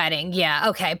 The wedding, yeah,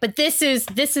 okay. But this is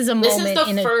a moment. This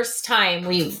is the first time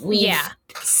we've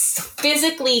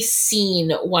physically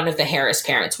seen one of the Harris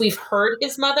parents. We've heard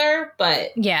his mother,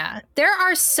 but yeah, there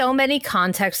are so many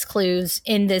context clues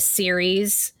in this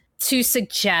series to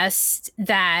suggest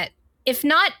that, if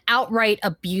not outright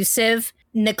abusive,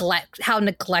 how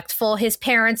neglectful his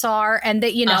parents are, and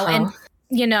that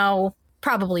and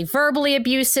probably verbally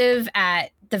abusive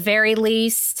at the very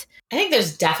least. I think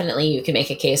there's definitely, you can make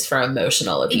a case for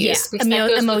emotional abuse.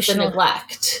 Yeah, emotional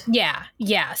neglect.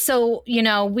 Yeah. So, we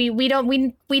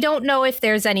don't know if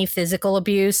there's any physical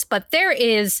abuse, but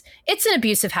it's an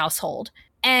abusive household.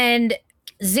 And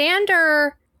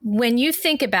Xander, when you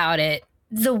think about it,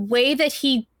 the way that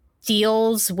he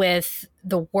deals with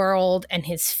the world and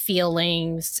his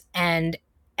feelings and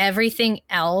everything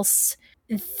else,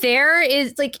 there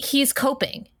is, like, he's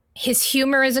coping. His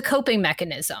humor is a coping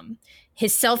mechanism.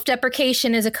 His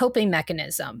self-deprecation is a coping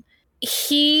mechanism.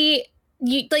 So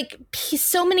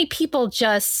many people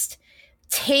just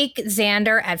take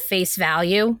Xander at face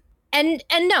value. And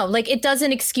no, like, it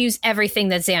doesn't excuse everything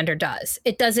that Xander does.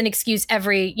 It doesn't excuse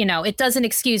it doesn't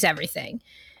excuse everything.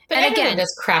 But and everyone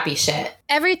does crappy shit.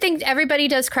 Everybody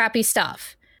does crappy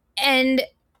stuff. And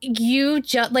he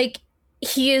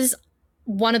is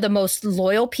one of the most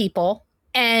loyal people,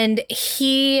 and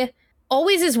he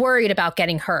always is worried about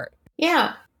getting hurt.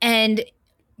 Yeah. And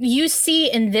you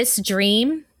see in this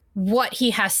dream what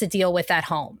he has to deal with at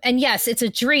home. And yes, it's a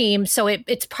dream, so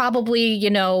it's probably,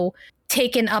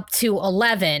 taken up to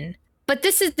 11. But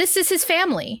this is his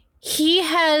family. He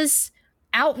has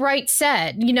outright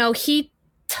said, he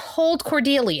told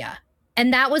Cordelia.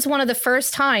 And that was one of the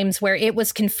first times where it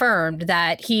was confirmed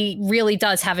that he really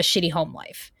does have a shitty home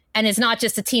life. And is not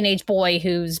just a teenage boy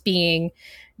who's being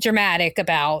dramatic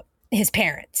about his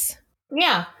parents.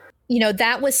 Yeah.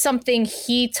 That was something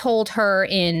he told her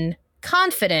in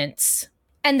confidence.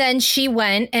 And then she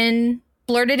went and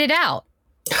blurted it out.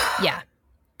 Yeah.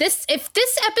 If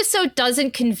this episode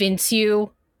doesn't convince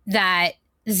you that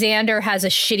Xander has a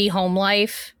shitty home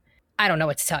life, I don't know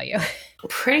what to tell you.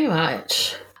 Pretty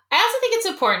much. I also think it's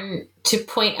important to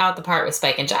point out the part with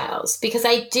Spike and Giles, because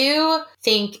I do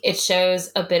think it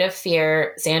shows a bit of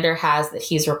fear Xander has that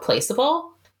he's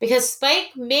replaceable. Because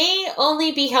Spike may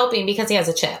only be helping because he has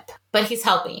a chip, but he's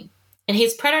helping. And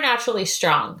he's preternaturally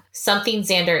strong, something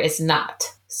Xander is not.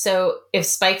 So if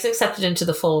Spike's accepted into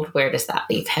the fold, where does that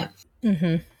leave him?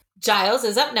 Mm-hmm. Giles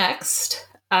is up next.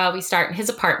 We start in his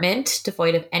apartment,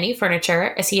 devoid of any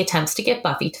furniture, as he attempts to get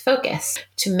Buffy to focus,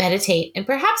 to meditate, and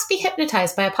perhaps be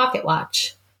hypnotized by a pocket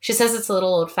watch. She says it's a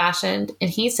little old-fashioned, and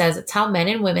he says it's how men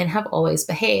and women have always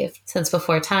behaved, since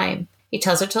before time. He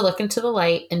tells her to look into the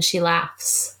light, and she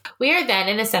laughs. We are then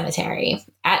in a cemetery.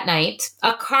 At night,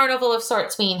 a carnival of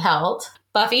sorts being held.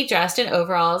 Buffy, dressed in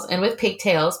overalls and with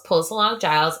pigtails, pulls along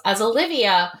Giles as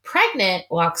Olivia, pregnant,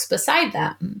 walks beside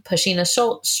them, pushing a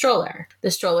stroller.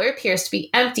 The stroller appears to be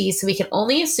empty, so we can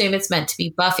only assume it's meant to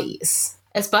be Buffy's.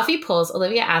 As Buffy pulls,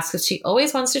 Olivia asks if she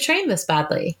always wants to train this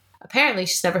badly. Apparently,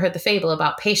 she's never heard the fable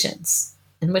about patience.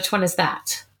 And which one is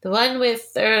that? The one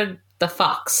with the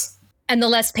fox. And the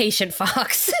less patient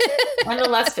fox. and the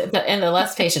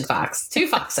less patient fox. 2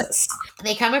 foxes.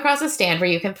 They come across a stand where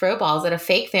you can throw balls at a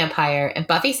fake vampire, and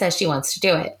Buffy says she wants to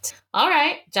do it. All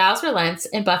right, Giles relents,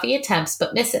 and Buffy attempts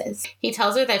but misses. He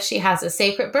tells her that she has a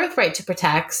sacred birthright to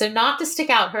protect, so not to stick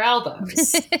out her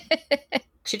elbows.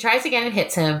 She tries again and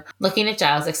hits him, looking at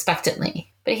Giles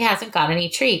expectantly, but he hasn't got any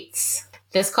treats.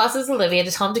 This causes Olivia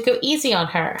to tell him to go easy on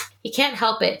her. He can't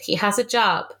help it. He has a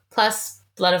job. Plus,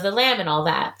 blood of the lamb and all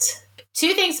that.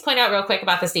 2 things to point out real quick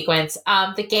about the sequence.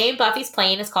 The game Buffy's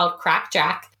playing is called Crack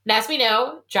Jack. And as we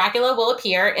know, Dracula will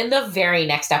appear in the very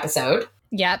next episode.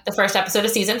 Yep. The first episode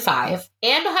of season 5.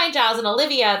 And behind Giles and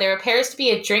Olivia, there appears to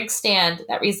be a drink stand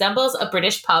that resembles a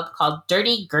British pub called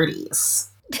Dirty Gertie's.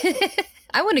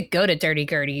 I want to go to Dirty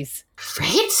Gertie's.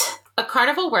 Right? A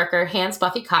carnival worker hands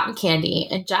Buffy cotton candy,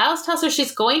 and Giles tells her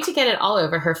she's going to get it all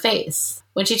over her face.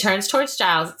 When she turns towards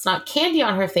Giles, it's not candy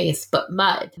on her face, but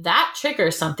mud. That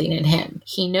triggers something in him.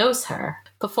 He knows her.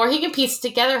 Before he can piece it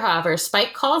together, however,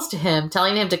 Spike calls to him,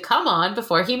 telling him to come on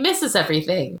before he misses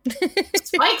everything.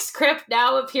 Spike's crypt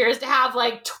now appears to have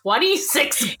like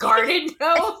 26 garden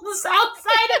gnomes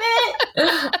outside of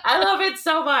it. I love it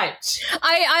so much.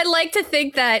 I like to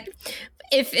think that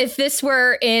if this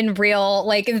were in real,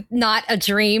 like, not a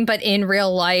dream, but in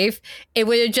real life, it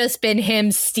would have just been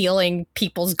him stealing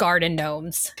people's garden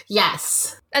gnomes.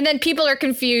 Yes. And then people are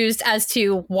confused as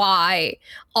to why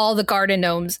all the garden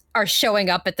gnomes are showing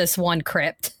up at this one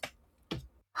crypt.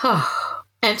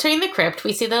 Entering the crypt,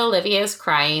 we see that Olivia is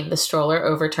crying, the stroller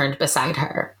overturned beside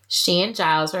her. She and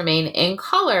Giles remain in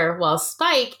color, while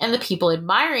Spike and the people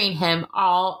admiring him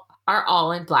are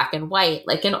all in black and white,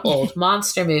 like an old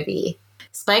monster movie.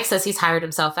 Spike says he's hired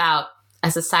himself out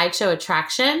as a sideshow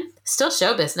attraction, still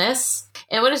show business.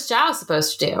 And what is Giles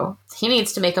supposed to do? He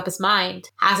needs to make up his mind.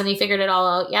 Hasn't he figured it all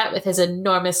out yet with his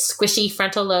enormous squishy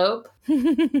frontal lobe?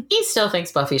 He still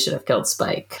thinks Buffy should have killed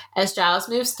Spike. As Giles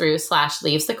moves through /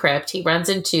 leaves the crypt, he runs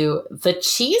into the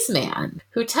Cheese Man,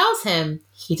 who tells him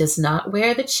he does not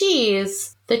wear the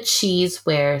cheese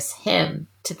wears him.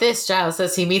 To this, Giles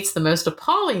says he meets the most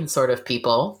appalling sort of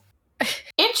people.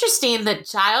 Interesting that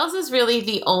Giles is really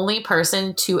the only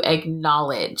person to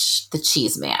acknowledge the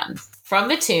Cheese Man. From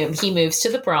the tomb, he moves to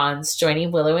the bronze,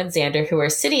 joining Willow and Xander, who are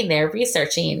sitting there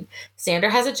researching. Xander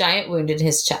has a giant wound in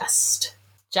his chest.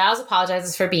 Giles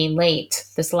apologizes for being late.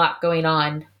 There's a lot going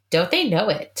on. Don't they know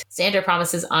it? Xander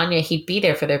promises Anya he'd be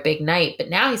there for their big night, but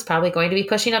now he's probably going to be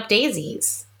pushing up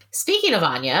daisies. Speaking of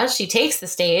Anya, she takes the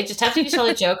stage, attempting to tell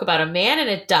a joke about a man and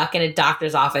a duck in a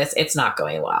doctor's office. It's not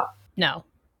going well. No.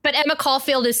 But Emma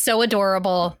Caulfield is so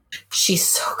adorable. She's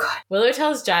so good. Willow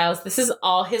tells Giles this is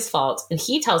all his fault, and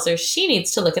he tells her she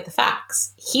needs to look at the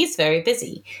facts. He's very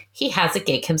busy. He has a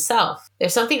gig himself.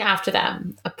 There's something after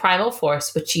them, a primal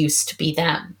force which used to be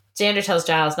them. Xander tells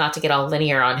Giles not to get all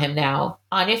linear on him now.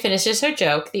 Anya finishes her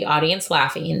joke, the audience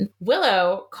laughing.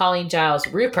 Willow, calling Giles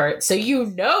Rupert, so you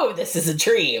know this is a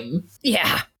dream.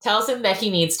 Yeah. Tells him that he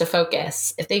needs to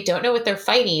focus. If they don't know what they're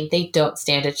fighting, they don't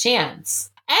stand a chance.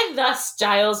 And thus,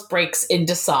 Giles breaks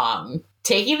into song.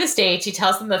 Taking the stage, he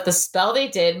tells them that the spell they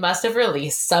did must have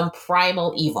released some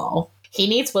primal evil. He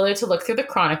needs Willow to look through the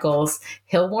chronicles,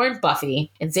 he'll warn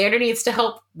Buffy, and Xander needs to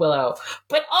help Willow,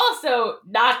 but also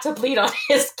not to bleed on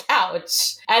his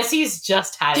couch, as he's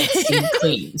just had it steam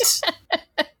cleaned.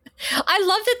 I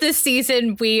love that this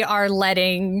season we are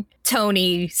letting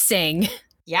Tony sing.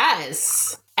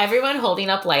 Yes. Everyone holding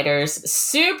up lighters,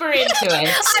 super into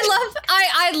it.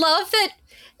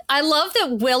 I love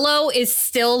that Willow is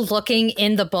still looking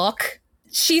in the book.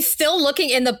 She's still looking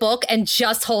in the book and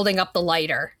just holding up the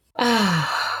lighter.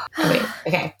 Wait,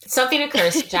 okay. Something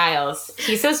occurs to Giles.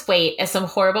 He says wait as some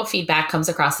horrible feedback comes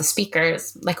across the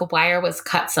speakers, like a wire was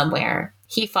cut somewhere.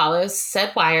 He follows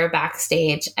said wire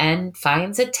backstage and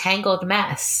finds a tangled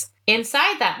mess.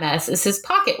 Inside that mess is his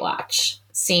pocket watch.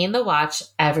 Seeing the watch,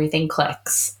 everything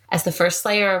clicks. As the first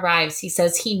Slayer arrives, he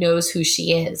says he knows who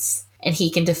she is, and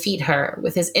he can defeat her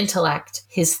with his intellect,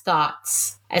 his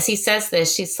thoughts. As he says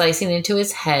this, she's slicing into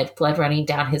his head, blood running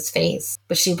down his face.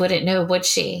 But she wouldn't know, would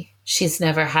she? She's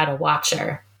never had a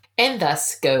watcher. And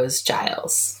thus goes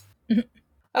Giles.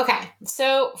 Okay,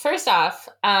 so first off,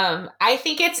 I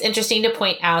think it's interesting to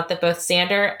point out that both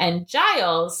Xander and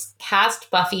Giles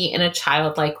cast Buffy in a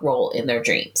childlike role in their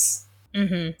dreams.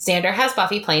 Mm-hmm. Xander has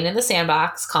Buffy playing in the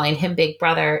sandbox, calling him Big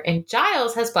Brother, and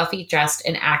Giles has Buffy dressed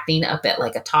and acting a bit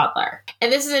like a toddler.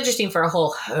 And this is interesting for a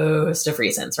whole host of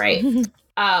reasons, right?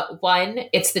 One,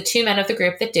 it's the two men of the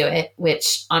group that do it,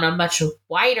 which on a much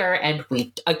wider, and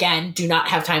we, again, do not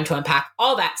have time to unpack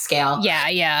all that scale.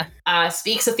 Yeah.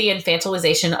 Speaks of the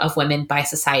infantilization of women by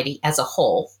society as a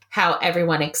whole. How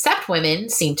everyone except women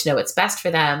seem to know what's best for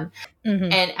them.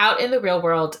 Mm-hmm. And out in the real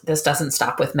world, this doesn't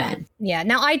stop with men. Yeah.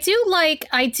 Now, I do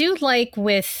like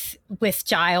with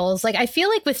Giles, like, I feel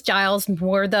like with Giles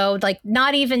more, though, like,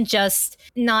 not even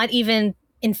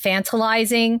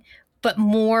infantilizing, but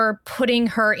more putting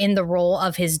her in the role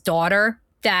of his daughter,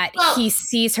 that he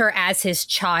sees her as his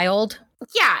child.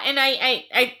 Yeah. And I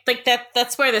like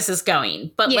that's where this is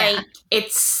going. But like,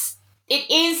 it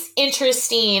is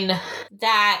interesting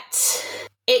that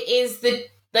it is the,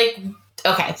 like,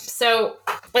 okay, so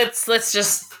let's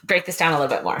just break this down a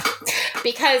little bit more.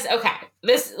 Because, okay,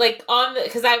 this, like,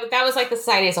 because that was like the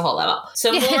society as a whole level.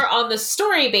 So more on the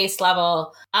story-based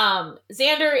level,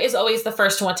 Xander is always the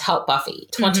first to want to help Buffy,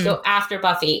 to want to go after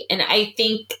Buffy. And I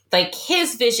think, like,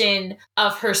 his vision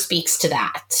of her speaks to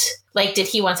that. Like, did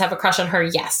he once have a crush on her?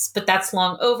 Yes. But that's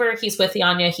long over. He's with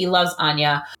Anya. He loves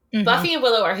Anya. Mm-hmm. Buffy and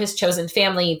Willow are his chosen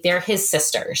family. They're his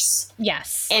sisters.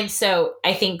 Yes. And so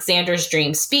I think Xander's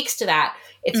dream speaks to that.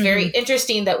 It's very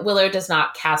interesting that Willow does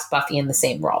not cast Buffy in the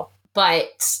same role.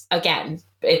 But again,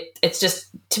 it's just,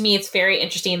 to me, it's very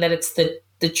interesting that it's the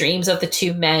dreams of the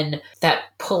two men that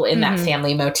pull in that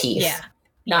family motif. Yeah.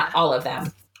 Not all of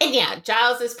them. And yeah,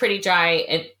 Giles is pretty dry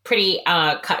and pretty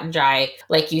cut and dry.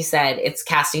 Like you said, it's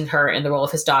casting her in the role of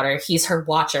his daughter. He's her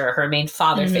watcher, her main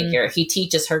father figure. He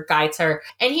teaches her, guides her,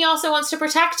 and he also wants to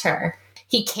protect her.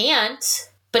 He can't,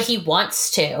 but he wants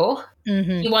to.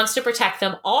 He wants to protect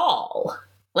them all.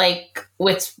 Like,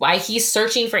 it's why he's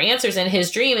searching for answers in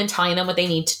his dream and telling them what they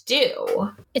need to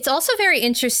do. It's also very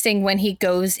interesting when he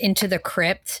goes into the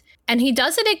crypt and he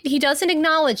doesn't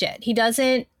acknowledge it. He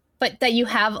doesn't, but that you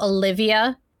have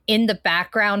Olivia in the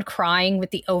background crying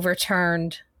with the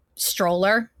overturned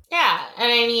stroller. Yeah. And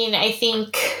I mean, I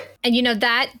think, and you know,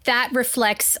 that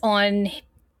reflects on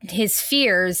his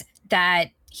fears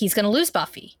that he's going to lose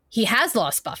Buffy. He has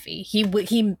lost Buffy. He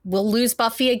will lose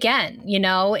Buffy again. You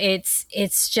know, it's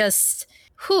just,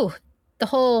 the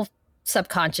whole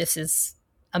subconscious is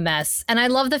a mess. And I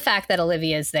love the fact that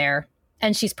Olivia is there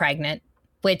and she's pregnant,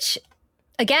 which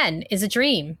again is a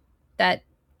dream that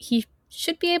he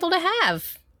should be able to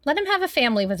have. Let him have a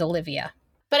family with Olivia.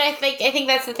 But I think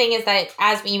that's the thing, is that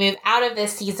as we move out of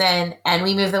this season and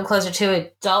we move them closer to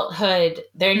adulthood,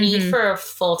 their need for a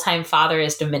full-time father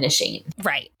is diminishing.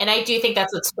 Right. And I do think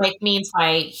that's what Spike means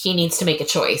by he needs to make a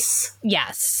choice.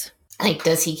 Yes. Like,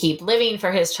 does he keep living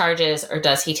for his charges, or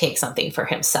does he take something for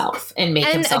himself and make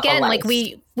and himself again, a like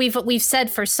we've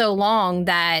said for so long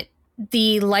that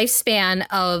the lifespan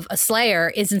of a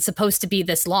Slayer isn't supposed to be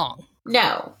this long.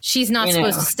 No. She's not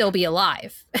supposed to still be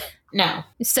alive. No.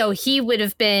 So he would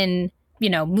have been,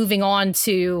 moving on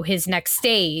to his next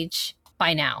stage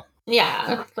by now.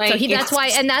 Yeah. Like, so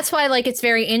that's why like it's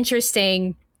very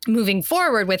interesting moving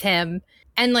forward with him.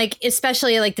 And like,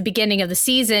 especially like the beginning of the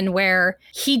season where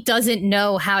he doesn't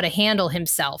know how to handle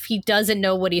himself. He doesn't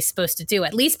know what he's supposed to do.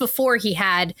 At least before he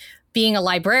had being a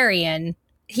librarian,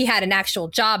 he had an actual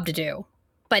job to do.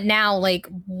 But now, like,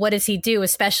 what does he do?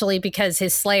 Especially because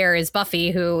his Slayer is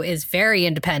Buffy, who is very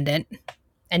independent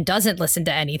and doesn't listen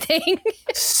to anything.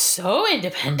 So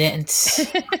independent.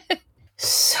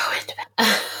 So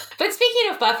independent. But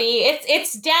speaking of Buffy,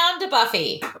 it's down to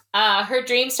Buffy. Her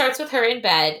dream starts with her in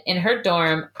bed in her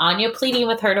dorm, Anya pleading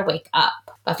with her to wake up.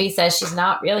 Buffy says she's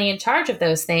not really in charge of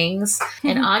those things,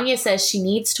 and Anya says she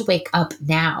needs to wake up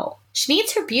now. She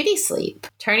needs her beauty sleep.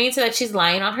 Turning so that she's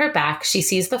lying on her back, she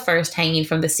sees the first hanging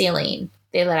from the ceiling.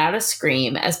 They let out a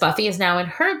scream as Buffy is now in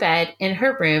her bed in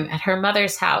her room at her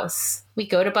mother's house. We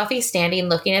go to Buffy standing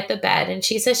looking at the bed, and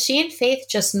she says she and Faith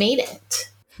just made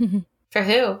it. For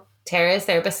who? Tara is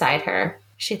there beside her.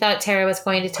 She thought Tara was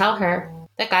going to tell her.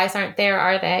 The guys aren't there,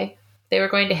 are they? They were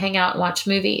going to hang out and watch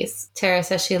movies. Tara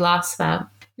says she lost them.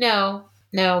 No.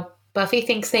 Buffy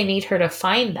thinks they need her to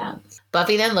find them.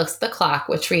 Buffy then looks at the clock,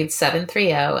 which reads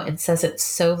 7:30, and says it's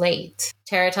so late.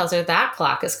 Tara tells her that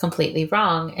clock is completely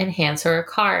wrong and hands her a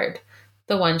card.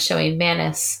 The one showing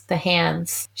Manus, the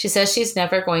hands. She says she's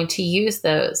never going to use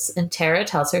those, and Tara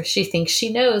tells her she thinks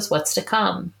she knows what's to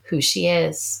come, who she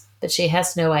is, but she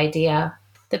has no idea.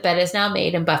 The bed is now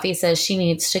made, and Buffy says she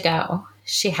needs to go.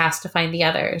 She has to find the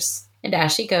others. And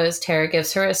as she goes, Tara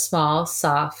gives her a small,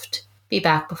 soft, "Be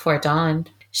back before dawn."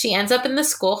 She ends up in the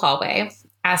school hallway,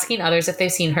 asking others if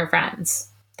they've seen her friends.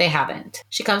 They haven't.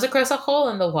 She comes across a hole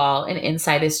in the wall, and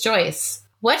inside is Joyce.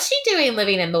 What's she doing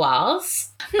living in the walls?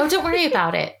 Oh, don't worry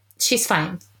about it. She's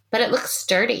fine. But it looks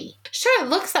dirty. Sure, it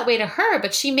looks that way to her,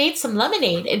 but she made some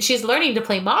lemonade, and she's learning to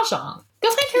play mahjong. Go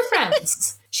find her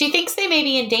friends. She thinks they may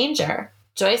be in danger.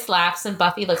 Joyce laughs, and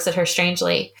Buffy looks at her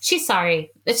strangely. She's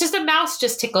sorry. It's just a mouse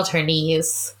just tickled her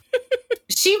knees.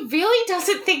 She really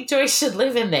doesn't think Joyce should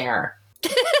live in there.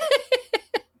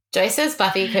 Joyce says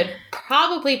Buffy could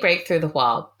probably break through the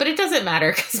wall, but it doesn't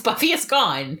matter because Buffy is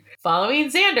gone,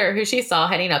 following Xander, who she saw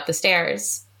heading up the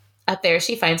stairs. Up there,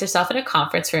 she finds herself in a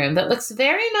conference room that looks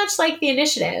very much like the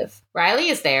Initiative. Riley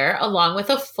is there, along with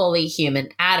a fully human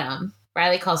Adam.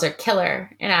 Riley calls her Killer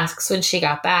and asks when she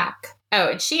got back. Oh,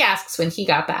 and she asks when he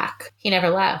got back. He never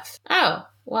left. Oh,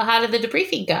 well, how did the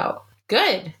debriefing go?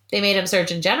 Good. They made him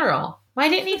Surgeon General. Why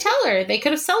didn't he tell her? They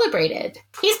could have celebrated.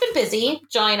 He's been busy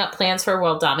drawing up plans for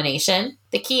world domination.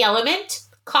 The key element?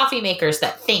 Coffee makers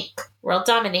that think. World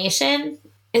domination?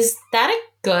 Is that a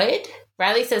good?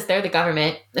 Riley says they're the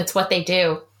government. It's what they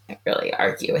do. I really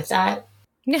argue with that.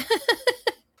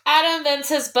 Adam then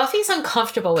says Buffy's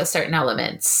uncomfortable with certain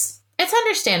elements. It's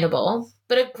understandable,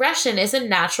 but aggression is a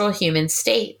natural human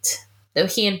state, though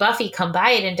he and Buffy come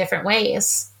by it in different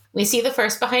ways. We see the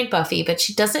first behind Buffy, but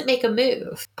she doesn't make a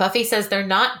move. Buffy says they're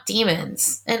not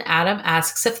demons, and Adam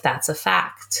asks if that's a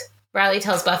fact. Riley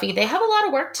tells Buffy they have a lot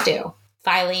of work to do.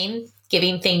 Filing,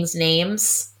 giving things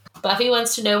names. Buffy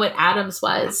wants to know what Adam's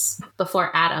was before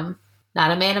Adam.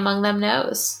 Not a man among them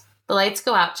knows. The lights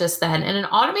go out just then, and an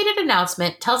automated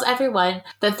announcement tells everyone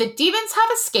that the demons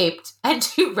have escaped and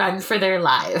to run for their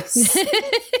lives.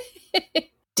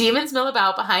 Demons mill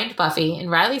about behind Buffy,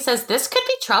 and Riley says this could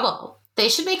be trouble. They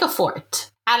should make a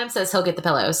fort. Adam says he'll get the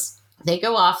pillows. They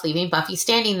go off, leaving Buffy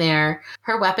standing there,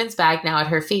 her weapons bag now at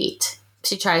her feet.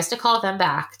 She tries to call them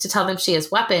back to tell them she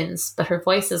has weapons, but her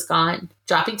voice is gone.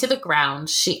 Dropping to the ground,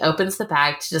 she opens the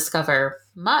bag to discover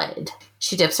mud.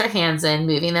 She dips her hands in,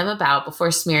 moving them about before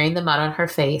smearing the mud on her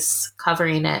face,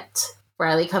 covering it.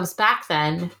 Riley comes back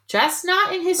then, dressed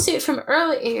not in his suit from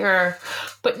earlier,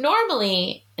 but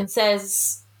normally, and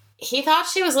says he thought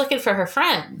she was looking for her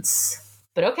friends.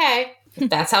 But okay, if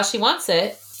that's how she wants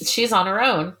it, she's on her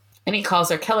own. And he calls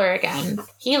her Killer again.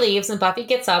 He leaves, and Buffy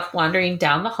gets up, wandering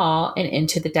down the hall and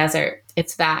into the desert.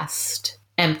 It's vast,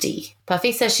 empty.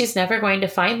 Buffy says she's never going to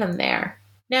find them there.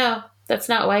 No, that's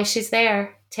not why she's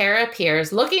there. Tara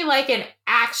appears, looking like an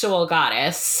actual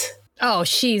goddess. Oh,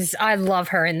 I love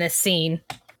her in this scene.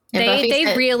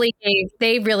 They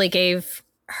really gave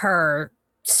her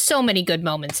so many good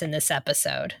moments in this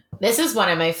episode. This is one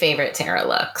of my favorite Tara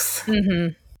looks.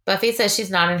 Mm-hmm. Buffy says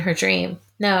she's not in her dream.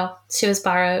 No, she was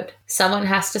borrowed. Someone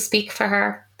has to speak for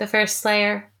her, the first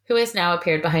Slayer, who has now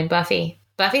appeared behind Buffy.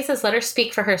 Buffy says, let her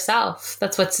speak for herself.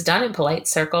 That's what's done in polite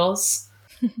circles.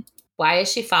 Why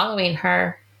is she following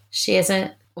her? She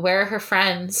isn't. Where are her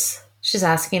friends? She's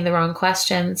asking the wrong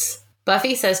questions.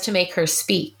 Buffy says to make her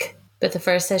speak, but the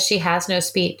first says she has no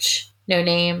speech, no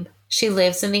name. She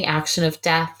lives in the action of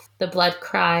death, the blood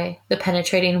cry, the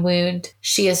penetrating wound.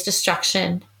 She is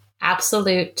destruction,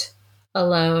 absolute,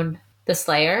 alone. The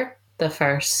Slayer, the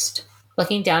first.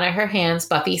 Looking down at her hands,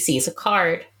 Buffy sees a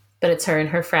card, but it's her and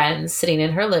her friends sitting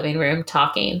in her living room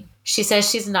talking. She says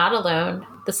she's not alone.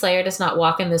 The Slayer does not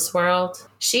walk in this world.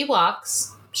 She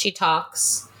walks, she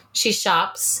talks, she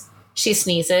shops, she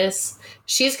sneezes.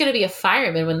 She's going to be a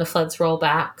fireman when the floods roll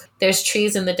back. There's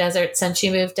trees in the desert since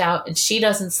she moved out, and she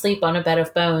doesn't sleep on a bed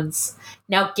of bones.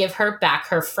 Now give her back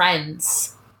her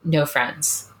friends. No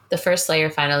friends. The first Slayer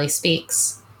finally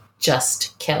speaks.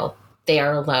 Just kill. They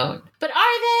are alone. But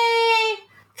are they?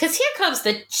 Because here comes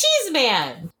the cheese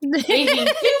man, making 2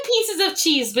 pieces of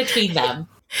cheese between them.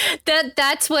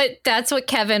 That's what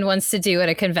Kevin wants to do at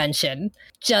a convention.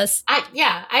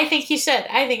 I think he should.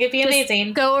 I think it'd be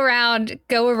amazing. Go around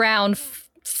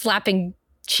slapping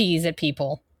cheese at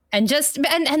people. And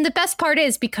the best part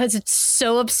is, because it's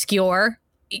so obscure,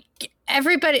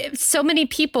 so many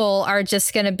people are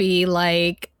just going to be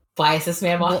like, why is this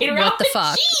man walking around? What the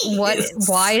fuck? Cheese?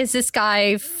 Why is this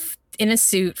guy in a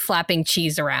suit flapping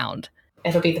cheese around?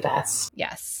 It'll be the best.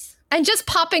 Yes. And just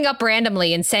popping up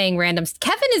randomly and saying random.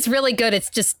 Kevin is really good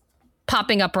at just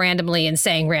popping up randomly and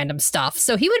saying random stuff.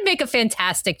 So he would make a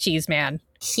fantastic cheese man.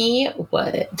 He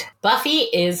would. Buffy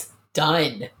is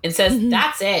done and says,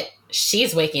 that's it.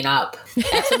 She's waking up.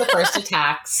 That's when the first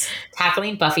attacks,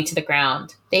 tackling Buffy to the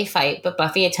ground. They fight, but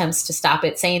Buffy attempts to stop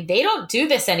it, saying they don't do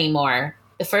this anymore.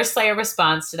 The first Slayer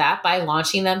responds to that by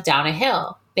launching them down a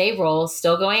hill. They roll,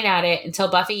 still going at it, until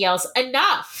Buffy yells,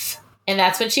 enough! And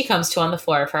that's when she comes to on the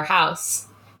floor of her house.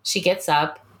 She gets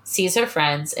up, sees her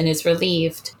friends, and is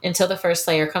relieved until the first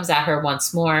Slayer comes at her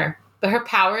once more. But her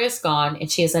power is gone,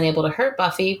 and she is unable to hurt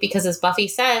Buffy because, as Buffy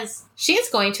says, she is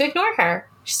going to ignore her.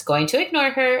 She's going to ignore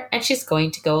her, and she's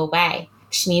going to go away.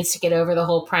 She needs to get over the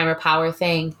whole primer power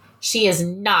thing. She is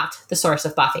not the source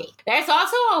of Buffy. There's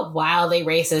also a wildly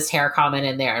racist hair comment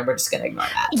in there, and we're just going to ignore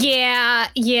that.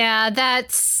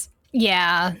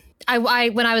 I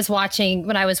when I was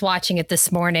watching it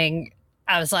this morning,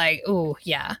 I was like, ooh,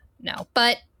 yeah, no.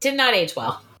 But did not age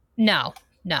well. No.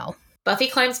 Buffy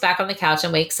climbs back on the couch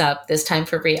and wakes up, this time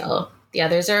for real. The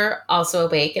others are also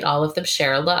awake, and all of them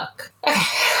share a look.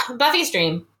 Buffy's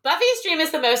dream. Buffy's dream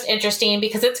is the most interesting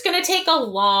because it's going to take a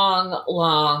long,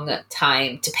 long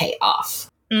time to pay off.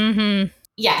 Mm-hmm.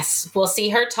 Yes, we'll see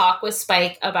her talk with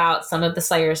Spike about some of the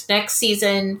Slayers next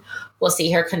season. We'll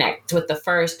see her connect with the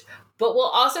first. But we'll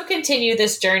also continue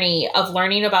this journey of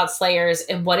learning about Slayers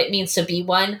and what it means to be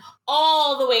one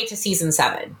all the way to season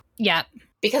 7. Yeah.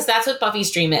 Because that's what Buffy's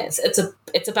dream is.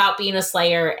 It's about being a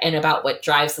Slayer and about what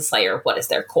drives the Slayer. What is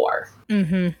their core?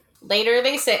 Mm-hmm. Later,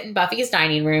 they sit in Buffy's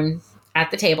dining room at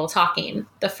the table talking.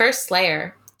 The first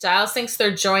Slayer, Giles thinks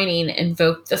they're joining,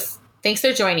 invoking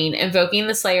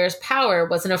the Slayer's power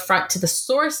was an affront to the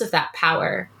source of that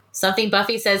power. Something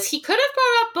Buffy says he could have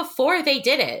brought up before they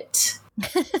did it.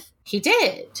 He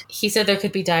did. He said there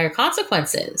could be dire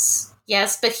consequences.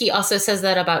 Yes, but he also says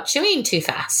that about chewing too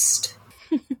fast.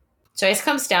 Joyce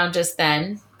comes down just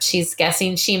then. She's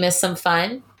guessing she missed some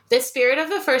fun. The spirit of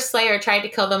the first Slayer tried to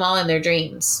kill them all in their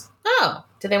dreams. Oh,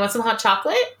 do they want some hot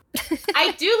chocolate?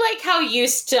 I do like how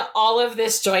used to all of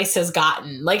this Joyce has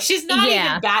gotten. Like, she's not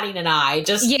even batting an eye.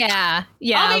 Just yeah.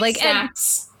 Like,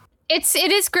 snacks. And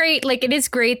it is great. Like, it is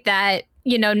great that,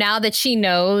 you know, now that she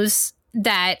knows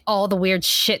that all the weird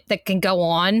shit that can go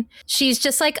on, she's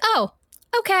just like, oh,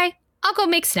 okay, I'll go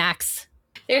make snacks.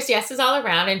 There's yeses all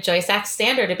around, and Joyce asks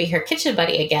Xander to be her kitchen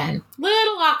buddy again.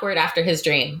 Little awkward after his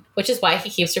dream, which is why he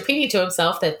keeps repeating to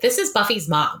himself that this is Buffy's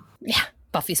mom. Yeah,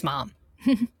 Buffy's mom.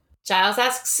 Giles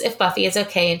asks if Buffy is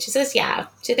okay, and she says yeah.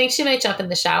 She thinks she might jump in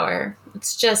the shower.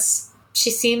 It's just,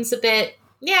 she seems a bit,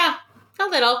 a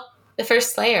little. The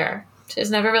first Slayer.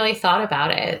 She's never really thought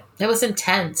about it. It was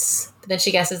intense. But then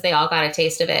she guesses they all got a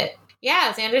taste of it.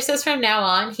 Yeah, Xander says from now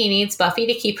on, he needs Buffy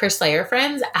to keep her Slayer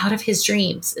friends out of his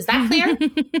dreams. Is that clear?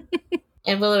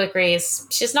 And Willow agrees.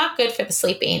 She's not good for the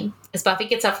sleeping. As Buffy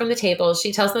gets up from the table,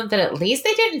 she tells them that at least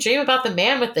they didn't dream about the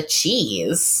man with the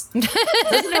cheese.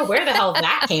 Doesn't know where the hell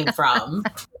that came from.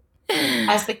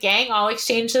 As the gang all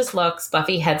exchanges looks,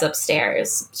 Buffy heads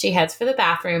upstairs. She heads for the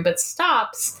bathroom, but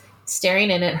stops, staring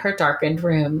in at her darkened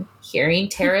room, hearing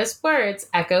Tara's words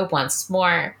echo once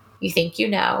more. You think you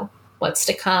know what's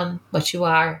to come, what you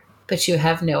are, but you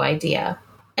have no idea.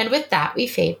 And with that, we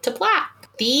fade to black.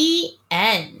 The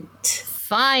end.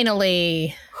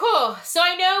 Finally. Whew. So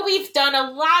I know we've done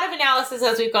a lot of analysis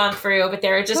as we've gone through, but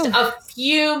there are just a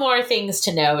few more things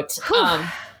to note.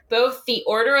 Both the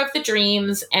order of the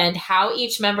dreams and how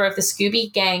each member of the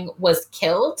Scooby Gang was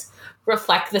killed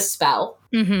reflect the spell.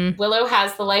 Mm-hmm. Willow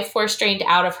has the life force drained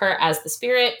out of her as the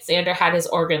spirit. Xander had his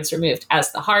organs removed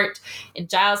as the heart. And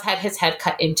Giles had his head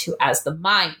cut into as the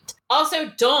mind. Also,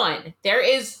 Dawn. There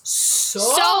is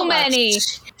so many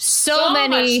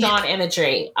Dawn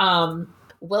imagery.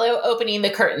 Willow opening the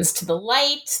curtains to the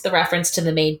light, the reference to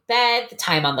the main bed, the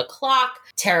time on the clock,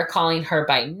 Tara calling her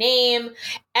by name.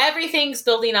 Everything's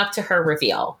building up to her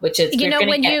reveal, which is we're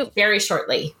going to get very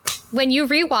shortly. When you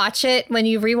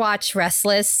rewatch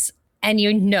Restless and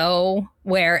you know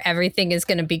where everything is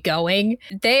going to be going,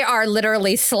 they are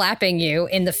literally slapping you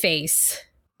in the face.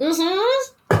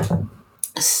 Mm-hmm.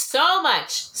 So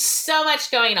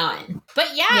much going on. But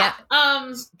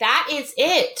that is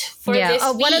it for this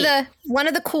week. One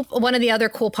of the other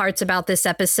cool parts about this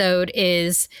episode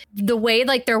is the way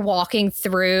like they're walking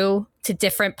through to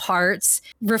different parts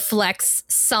reflects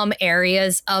some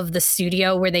areas of the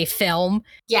studio where they film.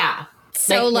 Yeah.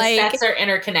 So like the sets are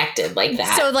interconnected like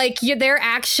that. So like they're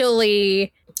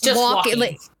actually just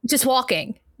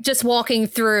walking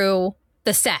through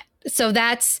the set. So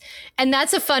that's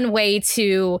a fun way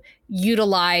to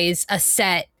utilize a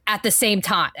set at the same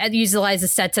time. Utilize the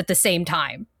sets at the same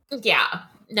time. Yeah.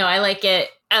 No, I like it.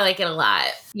 I like it a lot.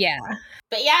 Yeah.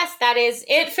 But yes, that is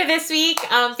it for this week.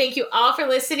 Thank you all for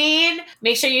listening.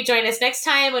 Make sure you join us next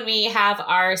time when we have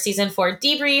our season 4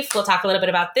 debrief. We'll talk a little bit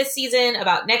about this season,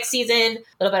 about next season,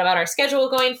 a little bit about our schedule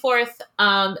going forth.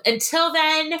 Until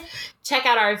then, check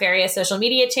out our various social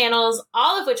media channels,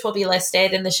 all of which will be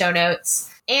listed in the show notes.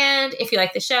 And if you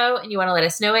like the show and you want to let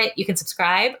us know it, you can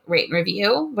subscribe, rate, and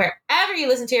review wherever you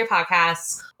listen to your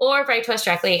podcasts, or write to us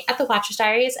directly at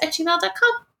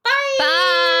thewatchersdiaries@gmail.com. Bye!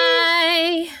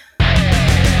 Bye!